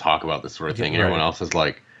the people that talk about this sort of thing. Right. Everyone else is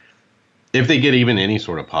like, if they get even any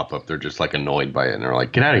sort of pop up, they're just like annoyed by it and they're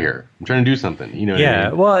like, "Get out of here! I'm trying to do something." You know?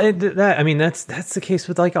 What I mean? Well, that's the case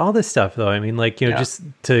with like all this stuff, though. I mean, like just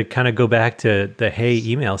to kind of go back to the hey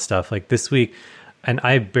email stuff, like this week, and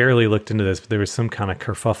I barely looked into this, but there was some kind of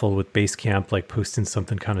kerfuffle with Basecamp, like posting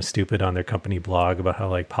something kind of stupid on their company blog about how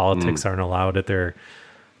like politics aren't allowed at their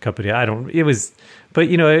company. But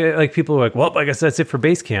like people were like, well, I guess that's it for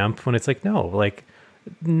Basecamp. When it's like, no, like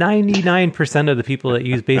 99% of the people that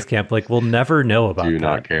use Basecamp like will never know about do that.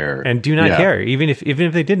 not care And do not care. Even if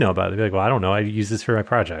they did know about it, they'd be like, well, I don't know. I use this for my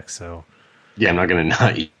project. So yeah, I'm not going to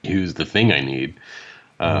not use the thing I need.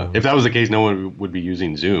 If that was the case, no one would be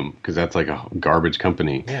using Zoom because that's like a garbage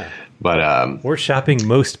company. Yeah. But we're shopping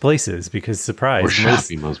most places because surprise, we're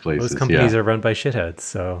shopping most places. Most companies are run by shitheads.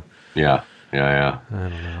 So yeah. I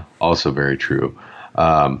don't know. Also very true.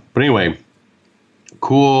 But anyway,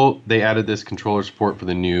 cool. They added this controller support for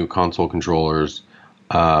the new console controllers.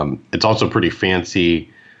 It's also pretty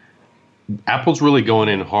fancy. Apple's really going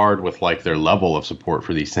in hard with like their level of support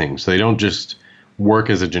for these things. So they don't just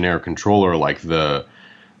work as a generic controller like the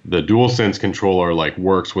DualSense controller like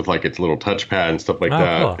works with like its little touchpad and stuff like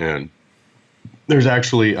that. Cool. And there's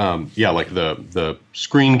actually like the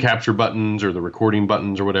screen capture buttons or the recording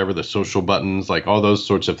buttons or whatever, the social buttons, like all those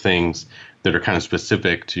sorts of things that are kind of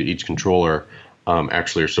specific to each controller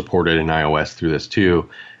actually are supported in iOS through this too.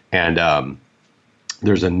 And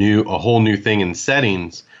there's a whole new thing in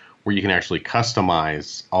settings where you can actually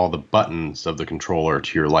customize all the buttons of the controller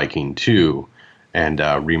to your liking too, and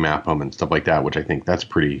remap them and stuff like that, which I think that's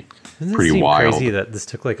pretty wild. Crazy that this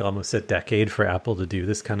took like almost a decade for Apple to do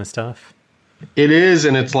this kind of stuff. It is,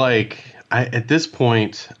 and it's like at this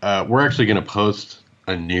point, we're actually going to post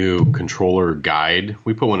a new controller guide.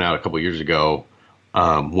 We put one out a couple years ago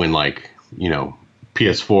when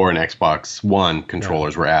PS4 and Xbox One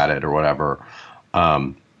controllers were added or whatever.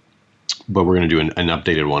 But we're going to do an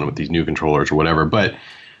updated one with these new controllers or whatever. But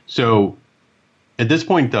so at this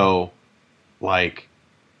point, though, like,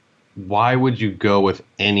 why would you go with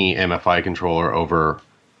any MFI controller over,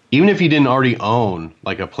 even if you didn't already own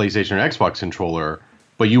like a PlayStation or Xbox controller,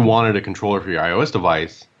 but you wanted a controller for your iOS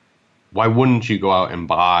device? Why wouldn't you go out and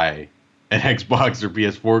buy an Xbox or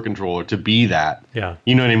PS4 controller to be that? Yeah.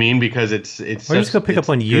 You know what I mean? Because it's or just go pick up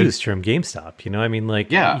one used from GameStop. You know, I mean,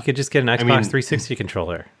 like, you could just get an Xbox 360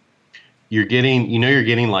 controller. You're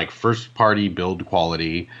getting like first party build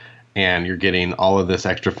quality, and you're getting all of this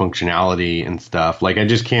extra functionality and stuff. Like, I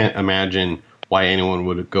just can't imagine why anyone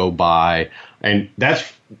would go buy. And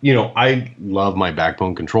that's, I love my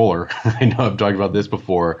Backbone controller. I know I've talked about this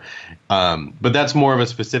before. But that's more of a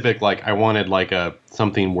specific, like, I wanted like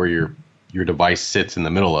something where your device sits in the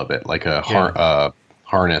middle of it, like a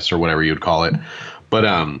harness or whatever you'd call it. But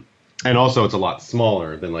and also it's a lot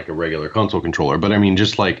smaller than like a regular console controller. But I mean,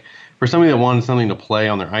 just like for somebody that wanted something to play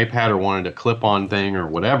on their iPad or wanted a clip-on thing or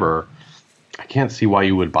whatever, I can't see why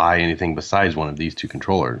you would buy anything besides one of these two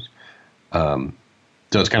controllers. So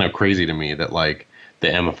it's kind of crazy to me that like the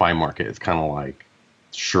MFI market is kind of like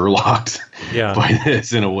Sherlocked by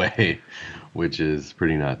this in a way, which is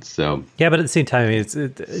pretty nuts. So yeah, but at the same time, it's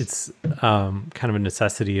kind of a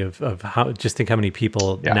necessity of how, just think how many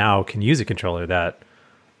people now can use a controller that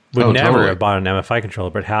would never have bought an MFI controller,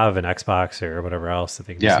 but have an Xbox or whatever else that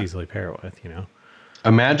they can just easily pair it with.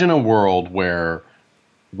 Imagine a world where,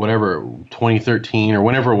 whatever, 2013 or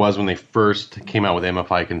whenever it was when they first came out with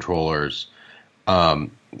MFI controllers.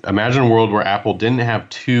 Imagine a world where Apple didn't have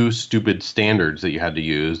two stupid standards that you had to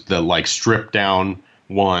use, the like stripped down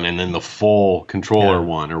one and then the full controller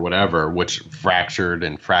one or whatever, which fractured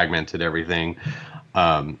and fragmented everything.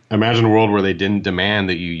 Imagine a world where they didn't demand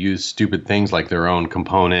that you use stupid things like their own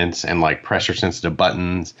components and like pressure sensitive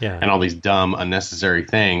buttons and all these dumb unnecessary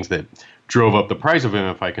things that drove up the price of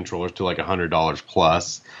MFI controllers to like $100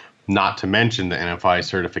 plus. Not to mention the NFI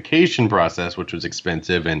certification process, which was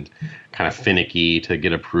expensive and kind of finicky to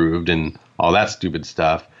get approved and all that stupid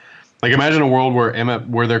stuff. Like, imagine a world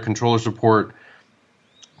where their controller support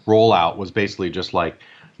rollout was basically just like,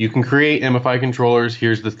 you can create MFI controllers.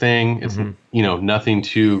 Here's the thing. It's, nothing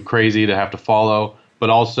too crazy to have to follow, but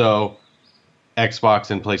also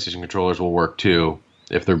Xbox and PlayStation controllers will work too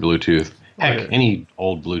if they're Bluetooth. Heck, any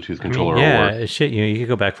old Bluetooth controller will work. Yeah, shit, you could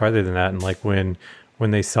go back farther than that. And like when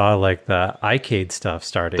they saw like the iCade stuff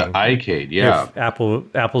starting. The iCade, yeah.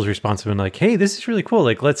 Apple's response has been like, hey, this is really cool.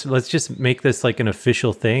 Like, let's just make this like an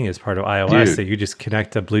official thing as part of iOS that you just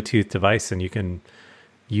connect a Bluetooth device and you can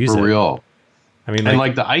use it. For real. I mean, and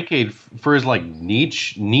like the iCade, for as like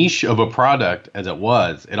niche of a product as it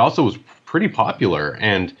was, it also was pretty popular,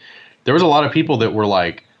 and there was a lot of people that were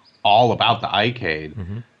like all about the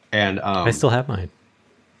iCade, and I still have mine.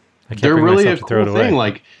 I can't they're bring really myself a to throw cool it away. thing.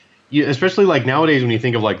 Like, especially like nowadays when you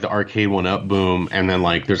think of like the arcade one up boom, and then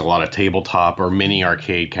like there's a lot of tabletop or mini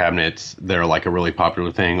arcade cabinets that are like a really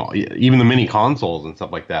popular thing. Even the mini consoles and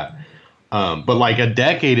stuff like that. But like a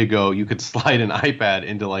decade ago, you could slide an iPad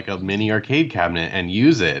into like a mini arcade cabinet and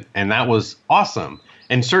use it, and that was awesome.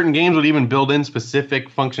 And certain games would even build in specific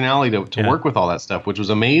functionality to work with all that stuff, which was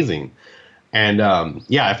amazing. And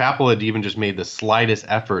yeah, if Apple had even just made the slightest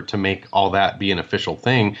effort to make all that be an official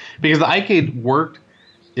thing, because the iCade worked,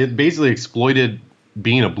 it basically exploited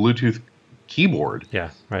being a Bluetooth keyboard.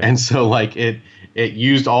 Yeah, right. And so like it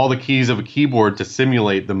used all the keys of a keyboard to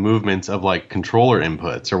simulate the movements of like controller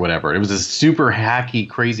inputs or whatever. It was a super hacky,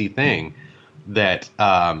 crazy thing that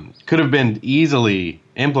could have been easily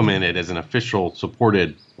implemented as an official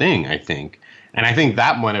supported thing, I think. And I think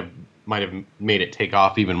that might have made it take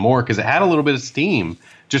off even more because it had a little bit of steam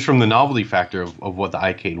just from the novelty factor of what the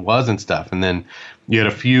iCade was and stuff. And then you had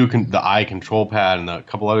a few, the iControl pad and a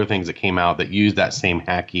couple other things that came out that used that same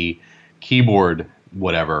hacky keyboard,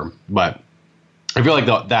 whatever. But I feel like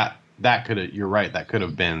that could have, you're right, that could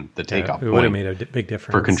have been the takeoff point. It would have made a big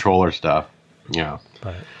difference. For controller stuff. Yeah.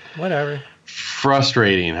 But whatever.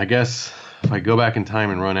 Frustrating. I guess if I go back in time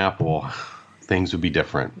and run Apple, things would be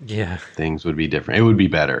different. Yeah. Things would be different. It would be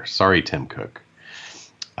better. Sorry, Tim Cook.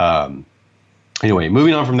 Anyway,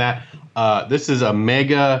 moving on from that, this is a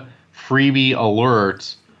mega freebie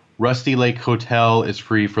alert. Rusty Lake Hotel is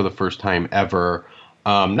free for the first time ever.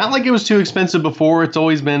 Not like it was too expensive before. It's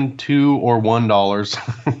always been $2 or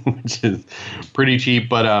 $1, which is pretty cheap.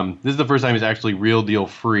 But this is the first time it's actually real deal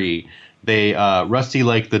free. They Rusty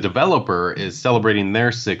Lake, the developer, is celebrating their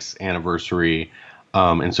 6th anniversary.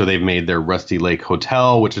 And so they've made their Rusty Lake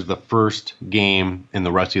Hotel, which is the first game in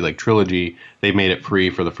the Rusty Lake trilogy. They've made it free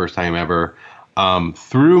for the first time ever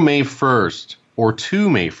through May 1st or to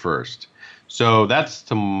May 1st. So that's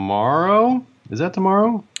tomorrow. Is that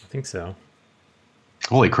tomorrow? I think so.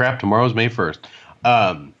 Holy crap, tomorrow's May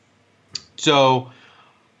 1st. So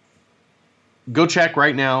go check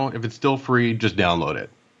right now. If it's still free, just download it.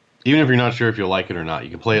 Even if you're not sure if you'll like it or not, you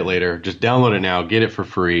can play it later. Just download it now. Get it for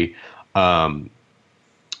free.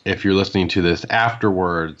 If you're listening to this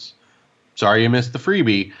afterwards, sorry you missed the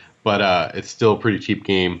freebie, but it's still a pretty cheap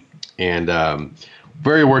game. And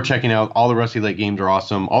very worth checking out. All the Rusty Lake games are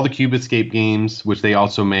awesome. All the Cube Escape games, which they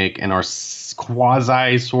also make and are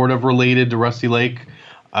quasi sort of related to Rusty Lake,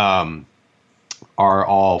 are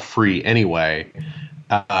all free anyway.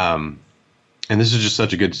 And this is just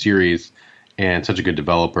such a good series and such a good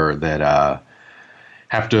developer that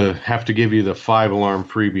have to give you the 5-alarm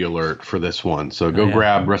freebie alert for this one. So go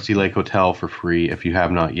grab Rusty Lake Hotel for free if you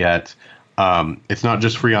have not yet. It's not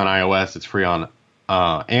just free on iOS; it's free on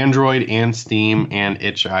Android and Steam and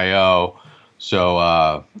itch.io.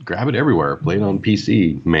 So grab it everywhere. Play it on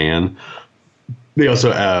PC, man. They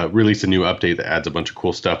also released a new update that adds a bunch of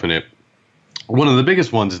cool stuff in it. One of the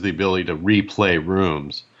biggest ones is the ability to replay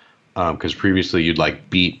rooms, because previously you'd like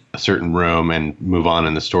beat a certain room and move on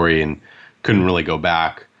in the story and couldn't really go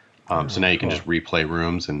back. So now you can just replay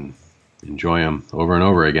rooms and enjoy them over and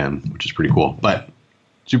over again, which is pretty cool. But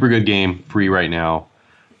super good game, free right now.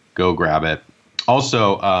 Go grab it.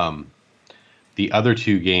 Also, the other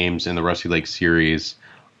 2 games in the Rusty Lake series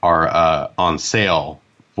are on sale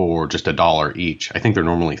for just $1 each. I think they're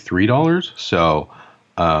normally $3. So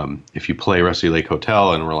if you play Rusty Lake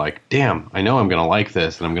Hotel and we're like, damn, I know I'm going to like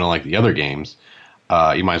this and I'm going to like the other games,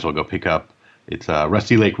 you might as well go pick up. It's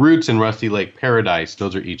Rusty Lake Roots and Rusty Lake Paradise.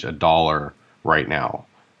 Those are each $1 right now.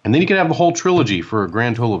 And then you can have the whole trilogy for a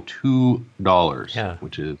grand total of $2,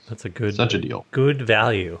 which is such a deal. Good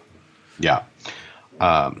value. Yeah.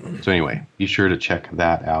 So anyway, be sure to check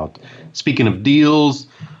that out. Speaking of deals,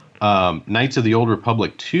 Knights of the Old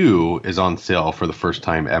Republic 2 is on sale for the first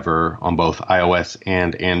time ever on both iOS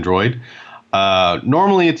and Android.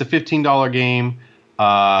 Normally it's a $15 game.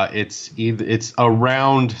 It's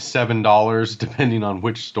around $7 depending on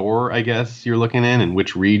which store, I guess, you're looking in and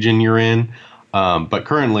which region you're in. But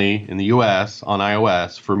currently in the US on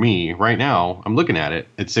iOS, for me right now, I'm looking at it,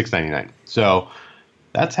 it's $6.99. So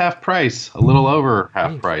that's half price, a little over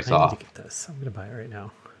half price off. I need to get this. I'm going to buy it right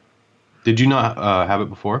now. Did you not have it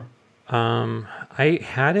before? I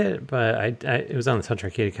had it, but it was on the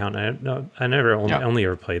TouchArcade account. I never only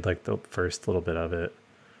ever played like the first little bit of it.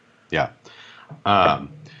 Yeah.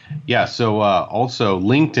 So also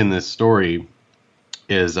linked in this story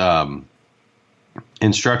is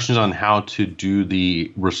instructions on how to do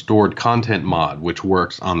the restored content mod, which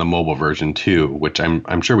works on the mobile version too, which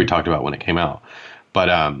I'm sure we talked about when it came out.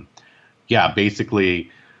 But yeah, basically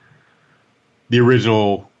the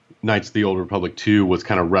original Knights of the Old Republic 2 was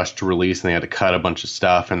kind of rushed to release, and they had to cut a bunch of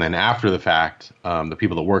stuff. And then after the fact, the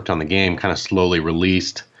people that worked on the game kind of slowly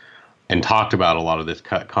released and talked about a lot of this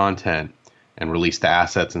cut content and released the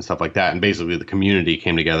assets and stuff like that. And basically the community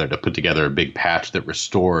came together to put together a big patch that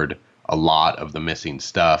restored a lot of the missing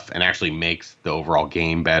stuff and actually makes the overall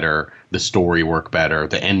game better, the story work better,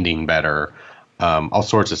 the ending better, all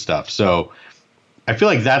sorts of stuff. So I feel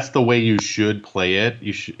like that's the way you should play it.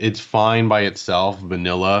 It's fine by itself,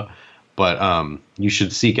 vanilla, but you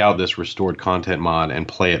should seek out this restored content mod and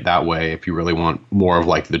play it that way if you really want more of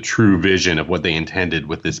like the true vision of what they intended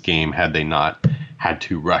with this game had they not had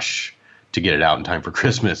to rush to get it out in time for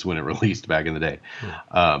Christmas when it released back in the day.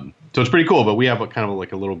 So it's pretty cool, but we have a kind of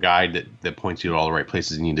like a little guide that points you to all the right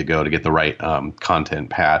places you need to go to get the right content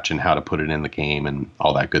patch and how to put it in the game and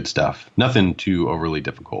all that good stuff. Nothing too overly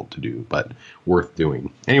difficult to do, but worth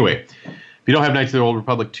doing. Anyway, if you don't have Knights of the Old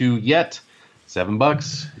Republic 2 yet,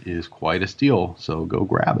 $7 is quite a steal, so go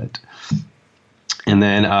grab it. And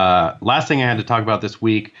then last thing I had to talk about this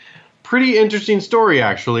week, pretty interesting story,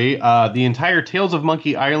 actually. The entire Tales of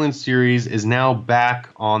Monkey Island series is now back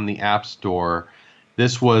on the App Store.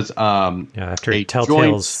 This was after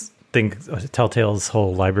Telltale's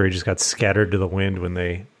whole library just got scattered to the wind when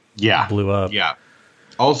they blew up. Yeah,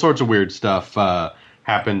 all sorts of weird stuff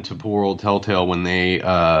happened to poor old Telltale when they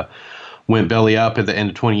went belly up at the end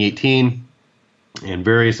of 2018, and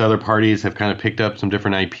various other parties have kind of picked up some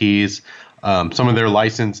different IPs. Some of their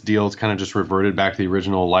license deals kind of just reverted back to the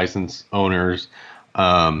original license owners,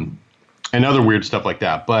 and other weird stuff like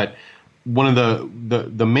that. But one of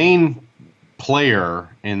the main player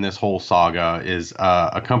in this whole saga is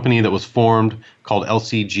a company that was formed called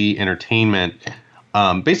LCG Entertainment,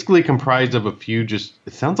 basically comprised of a few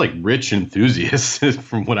it sounds like rich enthusiasts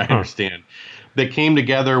from what I understand, that came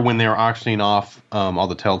together when they were auctioning off all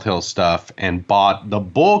the Telltale stuff and bought the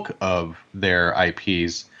bulk of their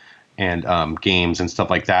IPs and games and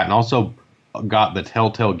stuff like that, and also got the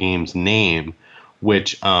Telltale Games name,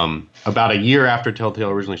 which about a year after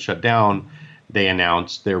Telltale originally shut down, they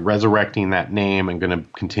announced they're resurrecting that name and going to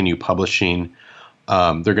continue publishing.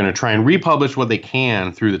 They're going to try and republish what they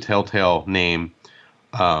can through the Telltale name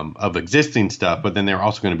of existing stuff, but then they're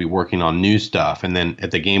also going to be working on new stuff. And then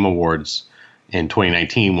at the Game Awards in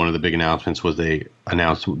 2019, one of the big announcements was they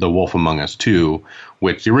announced The Wolf Among Us 2,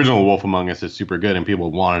 which the original Wolf Among Us is super good, and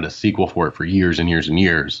people wanted a sequel for it for years and years and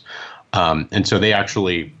years. And so they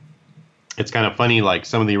actually, it's kind of funny, like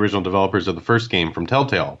some of the original developers of the first game from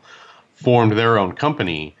Telltale formed their own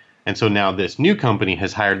company, and so now this new company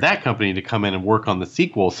has hired that company to come in and work on the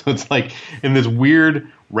sequel. So it's like in this weird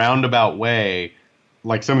roundabout way,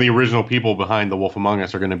 like some of the original people behind The Wolf Among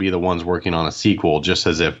Us are going to be the ones working on a sequel, just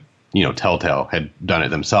as if, you know, Telltale had done it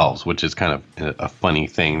themselves, which is kind of a funny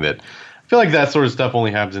thing that I feel like that sort of stuff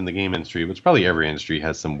only happens in the game industry, which probably every industry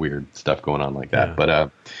has some weird stuff going on like that. Yeah.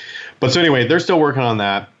 But so anyway, they're still working on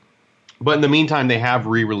that. But in the meantime, they have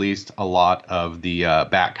re-released a lot of the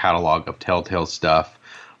back catalog of Telltale stuff.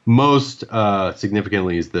 Most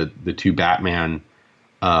significantly is the two Batman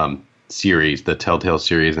series, the Telltale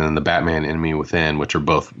series, and then the Batman Enemy Within, which are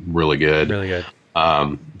both really good. Really good.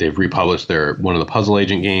 They've republished one of the Puzzle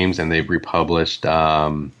Agent games, and they've republished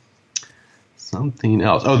something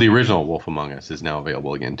else. Oh, the original Wolf Among Us is now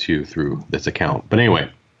available again, too, through this account. But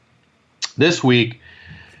anyway, this week,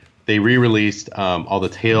 they re-released all the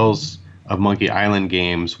Tales of Monkey Island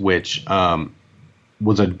games, which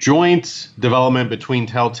was a joint development between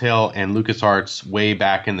Telltale and LucasArts way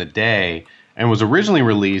back in the day, and was originally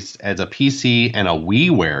released as a PC and a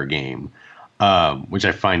WiiWare game, which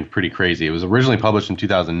I find pretty crazy. It was originally published in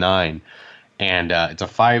 2009, and it's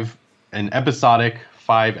an episodic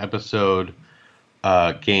 5-episode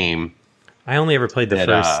game. I only ever played the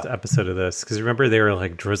first episode of this, because remember they were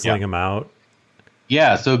like drizzling them out?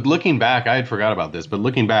 Yeah, so looking back, I had forgot about this, but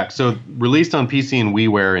looking back, so released on PC and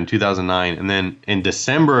WiiWare in 2009, and then in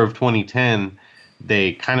December of 2010,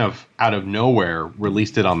 they kind of out of nowhere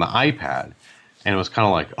released it on the iPad, and it was kind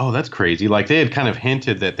of like, oh, that's crazy. Like they had kind of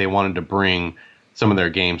hinted that they wanted to bring some of their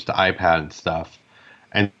games to iPad and stuff,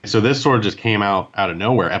 and so this sort of just came out of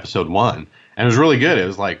nowhere, episode 1, and it was really good. It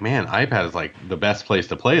was like, man, iPad is like the best place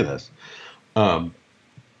to play this.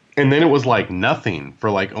 And then it was like nothing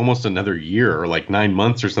for like almost another year or like 9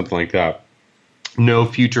 months or something like that. No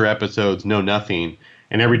future episodes, no nothing.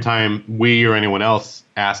 And every time we or anyone else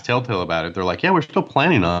asks Telltale about it, they're like, yeah, we're still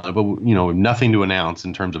planning on it, but, nothing to announce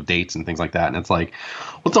in terms of dates and things like that. And it's like,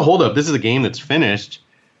 what's the holdup? This is a game that's finished,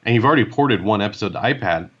 and you've already ported one episode to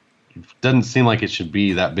iPad. It doesn't seem like it should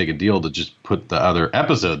be that big a deal to just put the other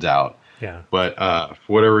episodes out. Yeah. But for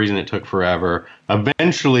whatever reason, it took forever.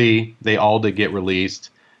 Eventually, they all did get released,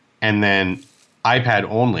 and then iPad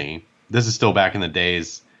only. This is still back in the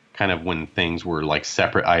days, kind of when things were like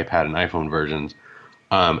separate iPad and iPhone versions.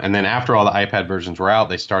 And then after all the iPad versions were out,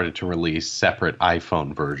 they started to release separate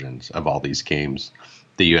iPhone versions of all these games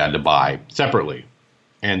that you had to buy separately.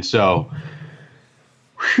 And so,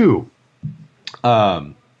 whew.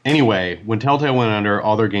 Anyway, when Telltale went under,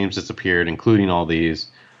 all their games disappeared, including all these.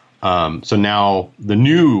 So now the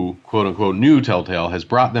new, quote-unquote, new Telltale has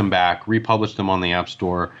brought them back, republished them on the App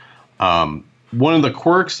Store. One of the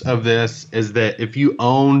quirks of this is that if you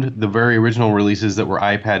owned the very original releases that were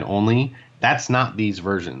iPad only, that's not these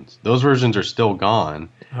versions. Those versions are still gone.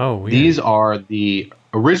 Oh, weird. These are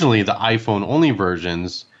originally the iPhone only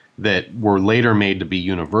versions that were later made to be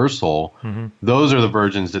universal. Mm-hmm. Those are the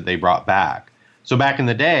versions that they brought back. So back in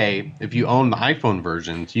the day, if you own the iPhone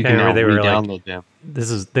versions, you can now re-download them.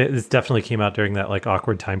 This definitely came out during that like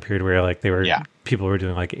awkward time period where like people were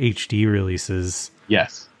doing like HD releases.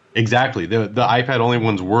 Yes, exactly. The iPad only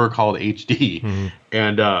ones were called HD, mm-hmm.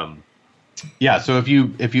 And so if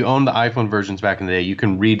you own the iPhone versions back in the day, you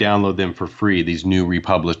can re-download them for free. These new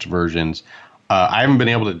republished versions. I haven't been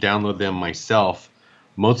able to download them myself,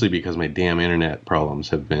 mostly because my damn internet problems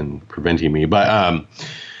have been preventing me. But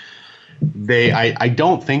I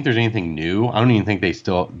don't think there's anything new. I don't even think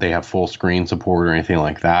they have full screen support or anything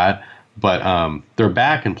like that. But they're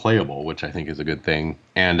back and playable, which I think is a good thing.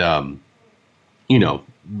 And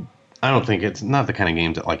I don't think it's not the kind of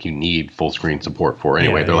games that like you need full screen support for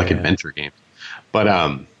anyway. They're like adventure games. But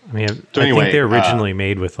I think they're originally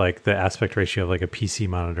made with like the aspect ratio of like a PC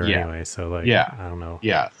monitor anyway. So like I don't know.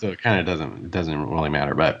 Yeah, so it kind of doesn't really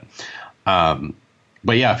matter. But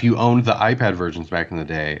yeah, if you owned the iPad versions back in the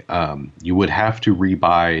day, you would have to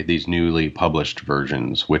rebuy these newly published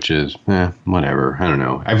versions, which is whatever. I don't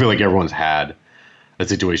know. I feel like everyone's had a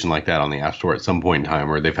situation like that on the App Store at some point in time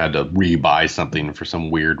where they've had to rebuy something for some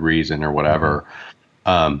weird reason or whatever.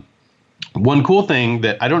 One cool thing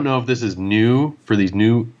that I don't know if this is new for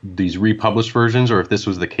these republished versions or if this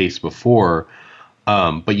was the case before,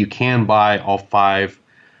 but you can buy all 5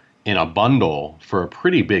 in a bundle for a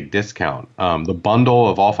pretty big discount. The bundle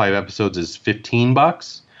of all 5 episodes is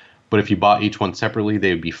 $15, but if you bought each one separately,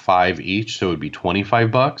 they would be 5 each, so it would be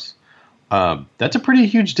 $25. That's a pretty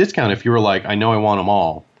huge discount if you were like, I know I want them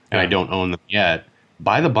all and I don't own them yet.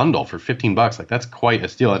 Buy the bundle for $15. Like that's quite a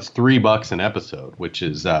steal. That's $3 an episode, which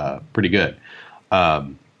is pretty good.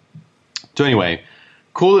 So anyway,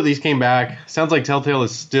 cool that these came back. Sounds like Telltale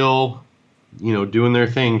is still, doing their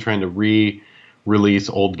thing, trying to re-release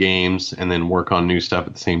old games and then work on new stuff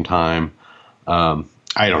at the same time. I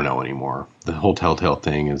don't know anymore. The whole Telltale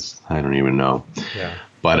thing is, I don't even know. Yeah.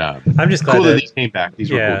 But I'm just glad cool that these came back.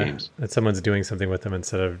 These were cool games. That someone's doing something with them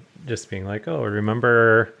instead of just being like, oh,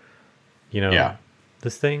 remember,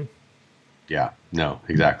 this thing? Yeah, no,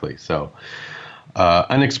 exactly. So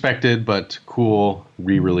unexpected but cool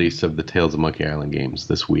re-release of the Tales of Monkey Island games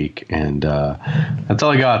this week. And that's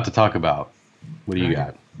all I got to talk about. What do you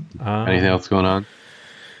got? Anything else going on?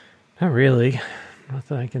 Not really.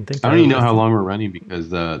 Nothing I can think of. I don't even know how long we're running because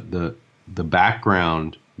the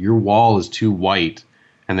background, your wall is too white.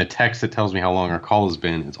 And the text that tells me how long our call has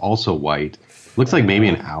been is also white. Looks like maybe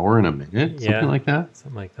an hour and a minute, something like that.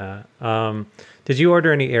 Something like that. Did you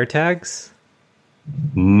order any AirTags?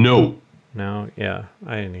 No. No? Yeah,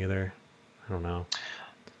 I didn't either. I don't know.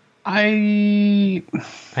 I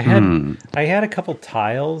had a couple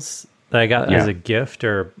tiles that I got as a gift,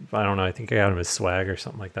 or I don't know. I think I got them as swag or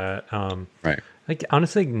something like that. Right. Like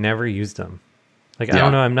honestly, never used them. Like I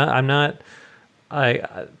don't know.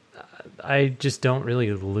 I just don't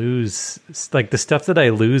really lose, like the stuff that I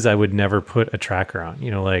lose, I would never put a tracker on,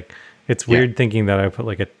 like it's weird thinking that I put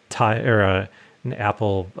like a tie or an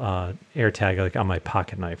Apple AirTag like on my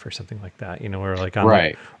pocket knife or something like that, or like on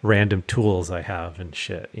like random tools I have and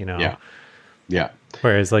shit, Yeah.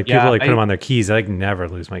 Whereas like people like put them on their keys. I like never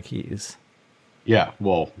lose my keys. Yeah.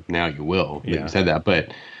 Well, now you will. You said that,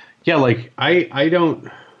 but yeah, like I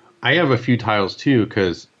have a few tiles too.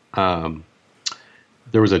 'Cause,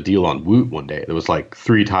 there was a deal on Woot one day. There was like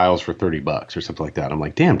 3 tiles for $30 or something like that. I'm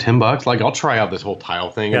like, damn, $10? Like, I'll try out this whole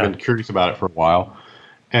tile thing. I've been curious about it for a while.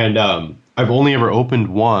 And I've only ever opened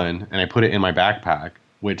one, and I put it in my backpack,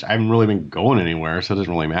 which I haven't really been going anywhere, so it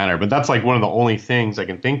doesn't really matter. But that's like one of the only things I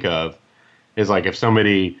can think of is like if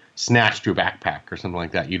somebody snatched your backpack or something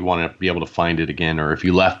like that, you'd want to be able to find it again, or if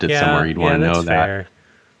you left it somewhere, you'd want to know that. Fair.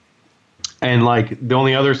 And like the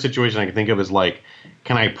only other situation I can think of is like,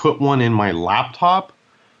 can I put one in my laptop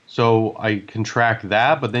so I can track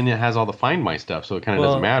that, but then it has all the Find My stuff, so it kind of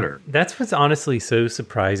doesn't matter. That's what's honestly so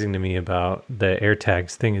surprising to me about the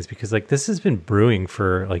AirTags thing, is because like this has been brewing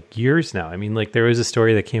for like years now. I mean, like there was a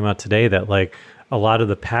story that came out today that like a lot of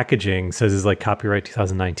the packaging says is like copyright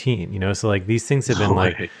 2019, you know? So like these things have been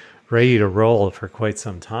like ready to roll for quite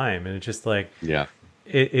some time. And it's just like,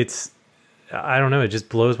 it's, I don't know. It just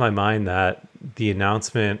blows my mind that the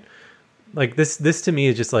announcement, like this to me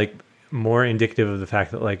is just like more indicative of the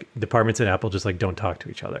fact that like departments at Apple just like don't talk to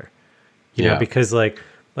each other, you know, because like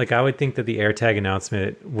I would think that the AirTag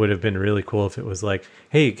announcement would have been really cool if it was like,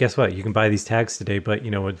 hey, guess what? You can buy these tags today, but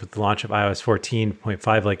you know, with the launch of iOS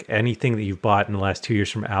 14.5, like anything that you've bought in the last 2 years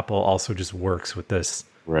from Apple also just works with this,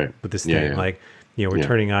 with this thing. Like, you know, we're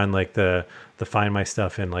turning on like the Find My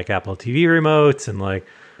stuff in like Apple TV remotes and like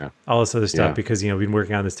all this other stuff because, you know, we've been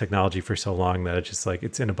working on this technology for so long that it's just like,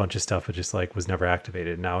 it's in a bunch of stuff. It just like was never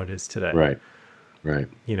activated. Now it is today. Right.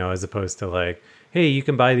 You know, as opposed to like, hey, you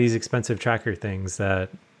can buy these expensive tracker things that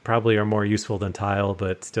probably are more useful than Tile,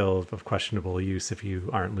 but still of questionable use if you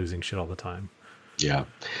aren't losing shit all the time. Yeah,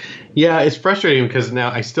 it's frustrating because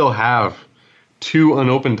now I still have 2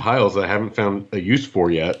 unopened Tiles that I haven't found a use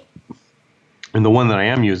for yet. And the one that I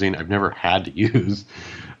am using, I've never had to use.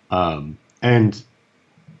 And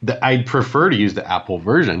I'd prefer to use the Apple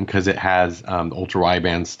version because it has the ultra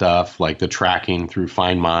wideband stuff, like the tracking through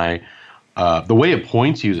Find My. The way it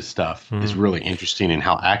points you to stuff is really interesting, and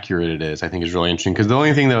how accurate it is, I think, is really interesting. Because the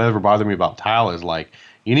only thing that ever bothered me about Tile is like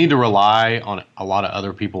you need to rely on a lot of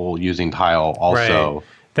other people using Tile also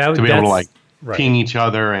to be able to like ping each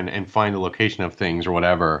other and find the location of things or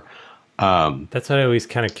whatever. That's what always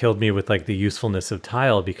kind of killed me with like the usefulness of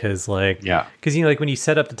Tile, because like, because, you know, like when you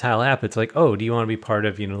set up the Tile app, it's like, oh, do you want to be part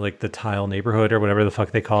of, you know, like the Tile neighborhood or whatever the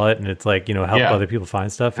fuck they call it? And it's like, you know, help other people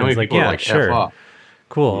find stuff. And it's like, yeah, sure.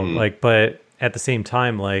 Cool. Like, but at the same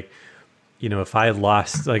time, like, you know, if I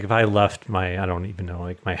left my, I don't even know,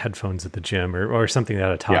 like my headphones at the gym or something that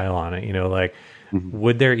had a Tile on it, you know, like,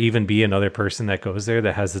 would there even be another person that goes there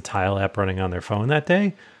that has the Tile app running on their phone that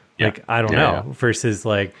day? Like, I don't know. Versus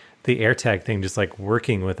like the AirTag thing, just like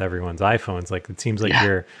working with everyone's iPhones. Like, it seems like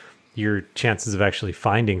your chances of actually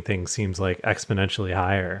finding things seems like exponentially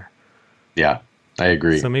higher. Yeah, I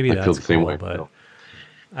agree. So maybe that's cool, but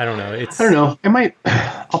I don't know. I don't know.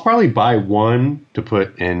 I'll probably buy one to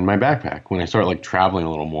put in my backpack when I start like traveling a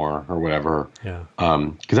little more or whatever. Yeah.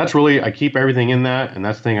 Because that's really, I keep everything in that, and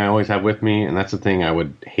that's the thing I always have with me, and that's the thing I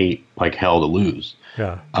would hate like hell to lose.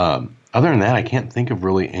 Yeah. Other than that, I can't think of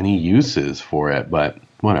really any uses for it, but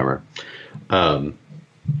whatever. But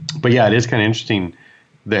yeah, it is kind of interesting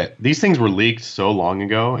that these things were leaked so long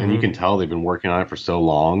ago, and you can tell they've been working on it for so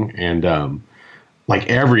long, and like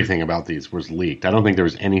everything about these was leaked. I don't think there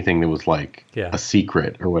was anything that was like a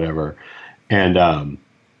secret or whatever. And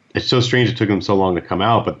it's so strange it took them so long to come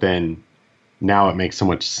out, but then now it makes so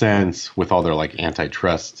much sense with all their like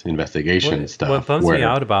antitrust investigation stuff. What bums me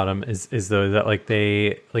out about them is though that like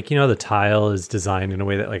they, like, you know, the Tile is designed in a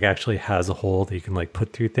way that like actually has a hole that you can like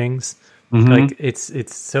put through things. Like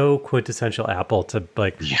it's so quintessential Apple to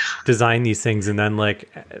like design these things and then like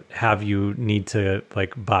have you need to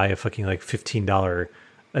like buy a fucking like $15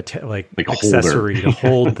 like accessory to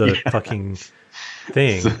hold the fucking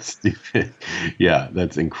thing. So stupid. Yeah,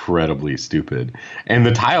 that's incredibly stupid. And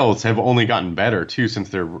the Tiles have only gotten better too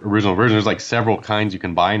since their original version. There's like several kinds you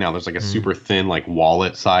can buy now. There's like a super thin like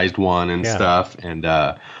wallet sized one and stuff, and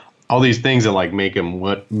all these things that like make them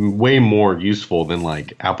way more useful than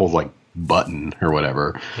like Apple's like button or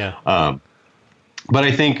whatever. But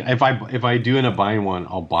I think if I do end up buying one,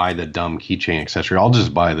 I'll buy the dumb keychain accessory. I'll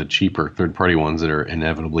just buy the cheaper third-party ones that are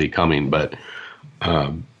inevitably coming, but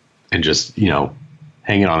and just, you know,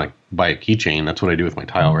 hang it on by a keychain. That's what I do with my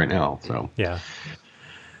Tile right now. So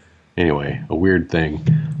anyway, a weird thing.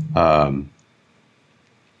 All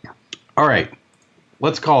right,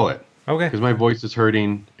 let's call it. Okay. Because my voice is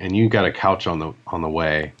hurting, and you got a couch on the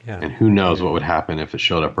way, and who knows what would happen if it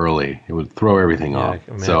showed up early? It would throw everything off.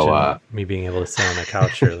 So me being able to sit on the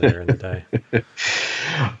couch earlier in the day.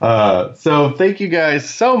 So thank you guys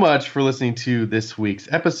so much for listening to this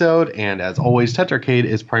week's episode. And as always, TouchArcade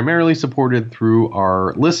is primarily supported through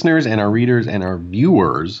our listeners and our readers and our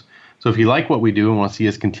viewers. So if you like what we do and want to see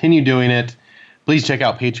us continue doing it, please check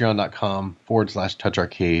out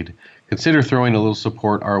patreon.com/TouchArcade. Consider throwing a little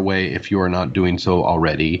support our way if you are not doing so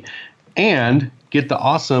already. And get the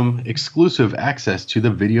awesome exclusive access to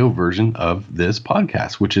the video version of this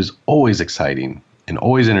podcast, which is always exciting and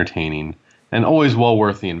always entertaining and always well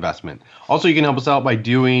worth the investment. Also, you can help us out by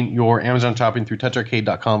doing your Amazon shopping through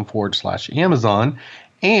toucharcade.com/Amazon.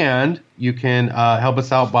 And you can help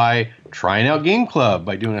us out by trying out Game Club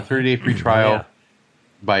by doing a 30-day free trial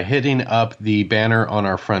by hitting up the banner on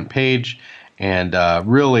our front page. And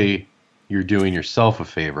really, you're doing yourself a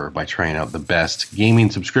favor by trying out the best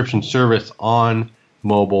gaming subscription service on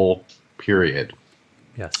mobile, period.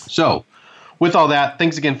 Yes. So, with all that,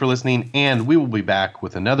 thanks again for listening, and we will be back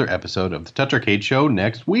with another episode of the Touch Arcade Show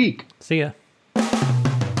next week. See ya.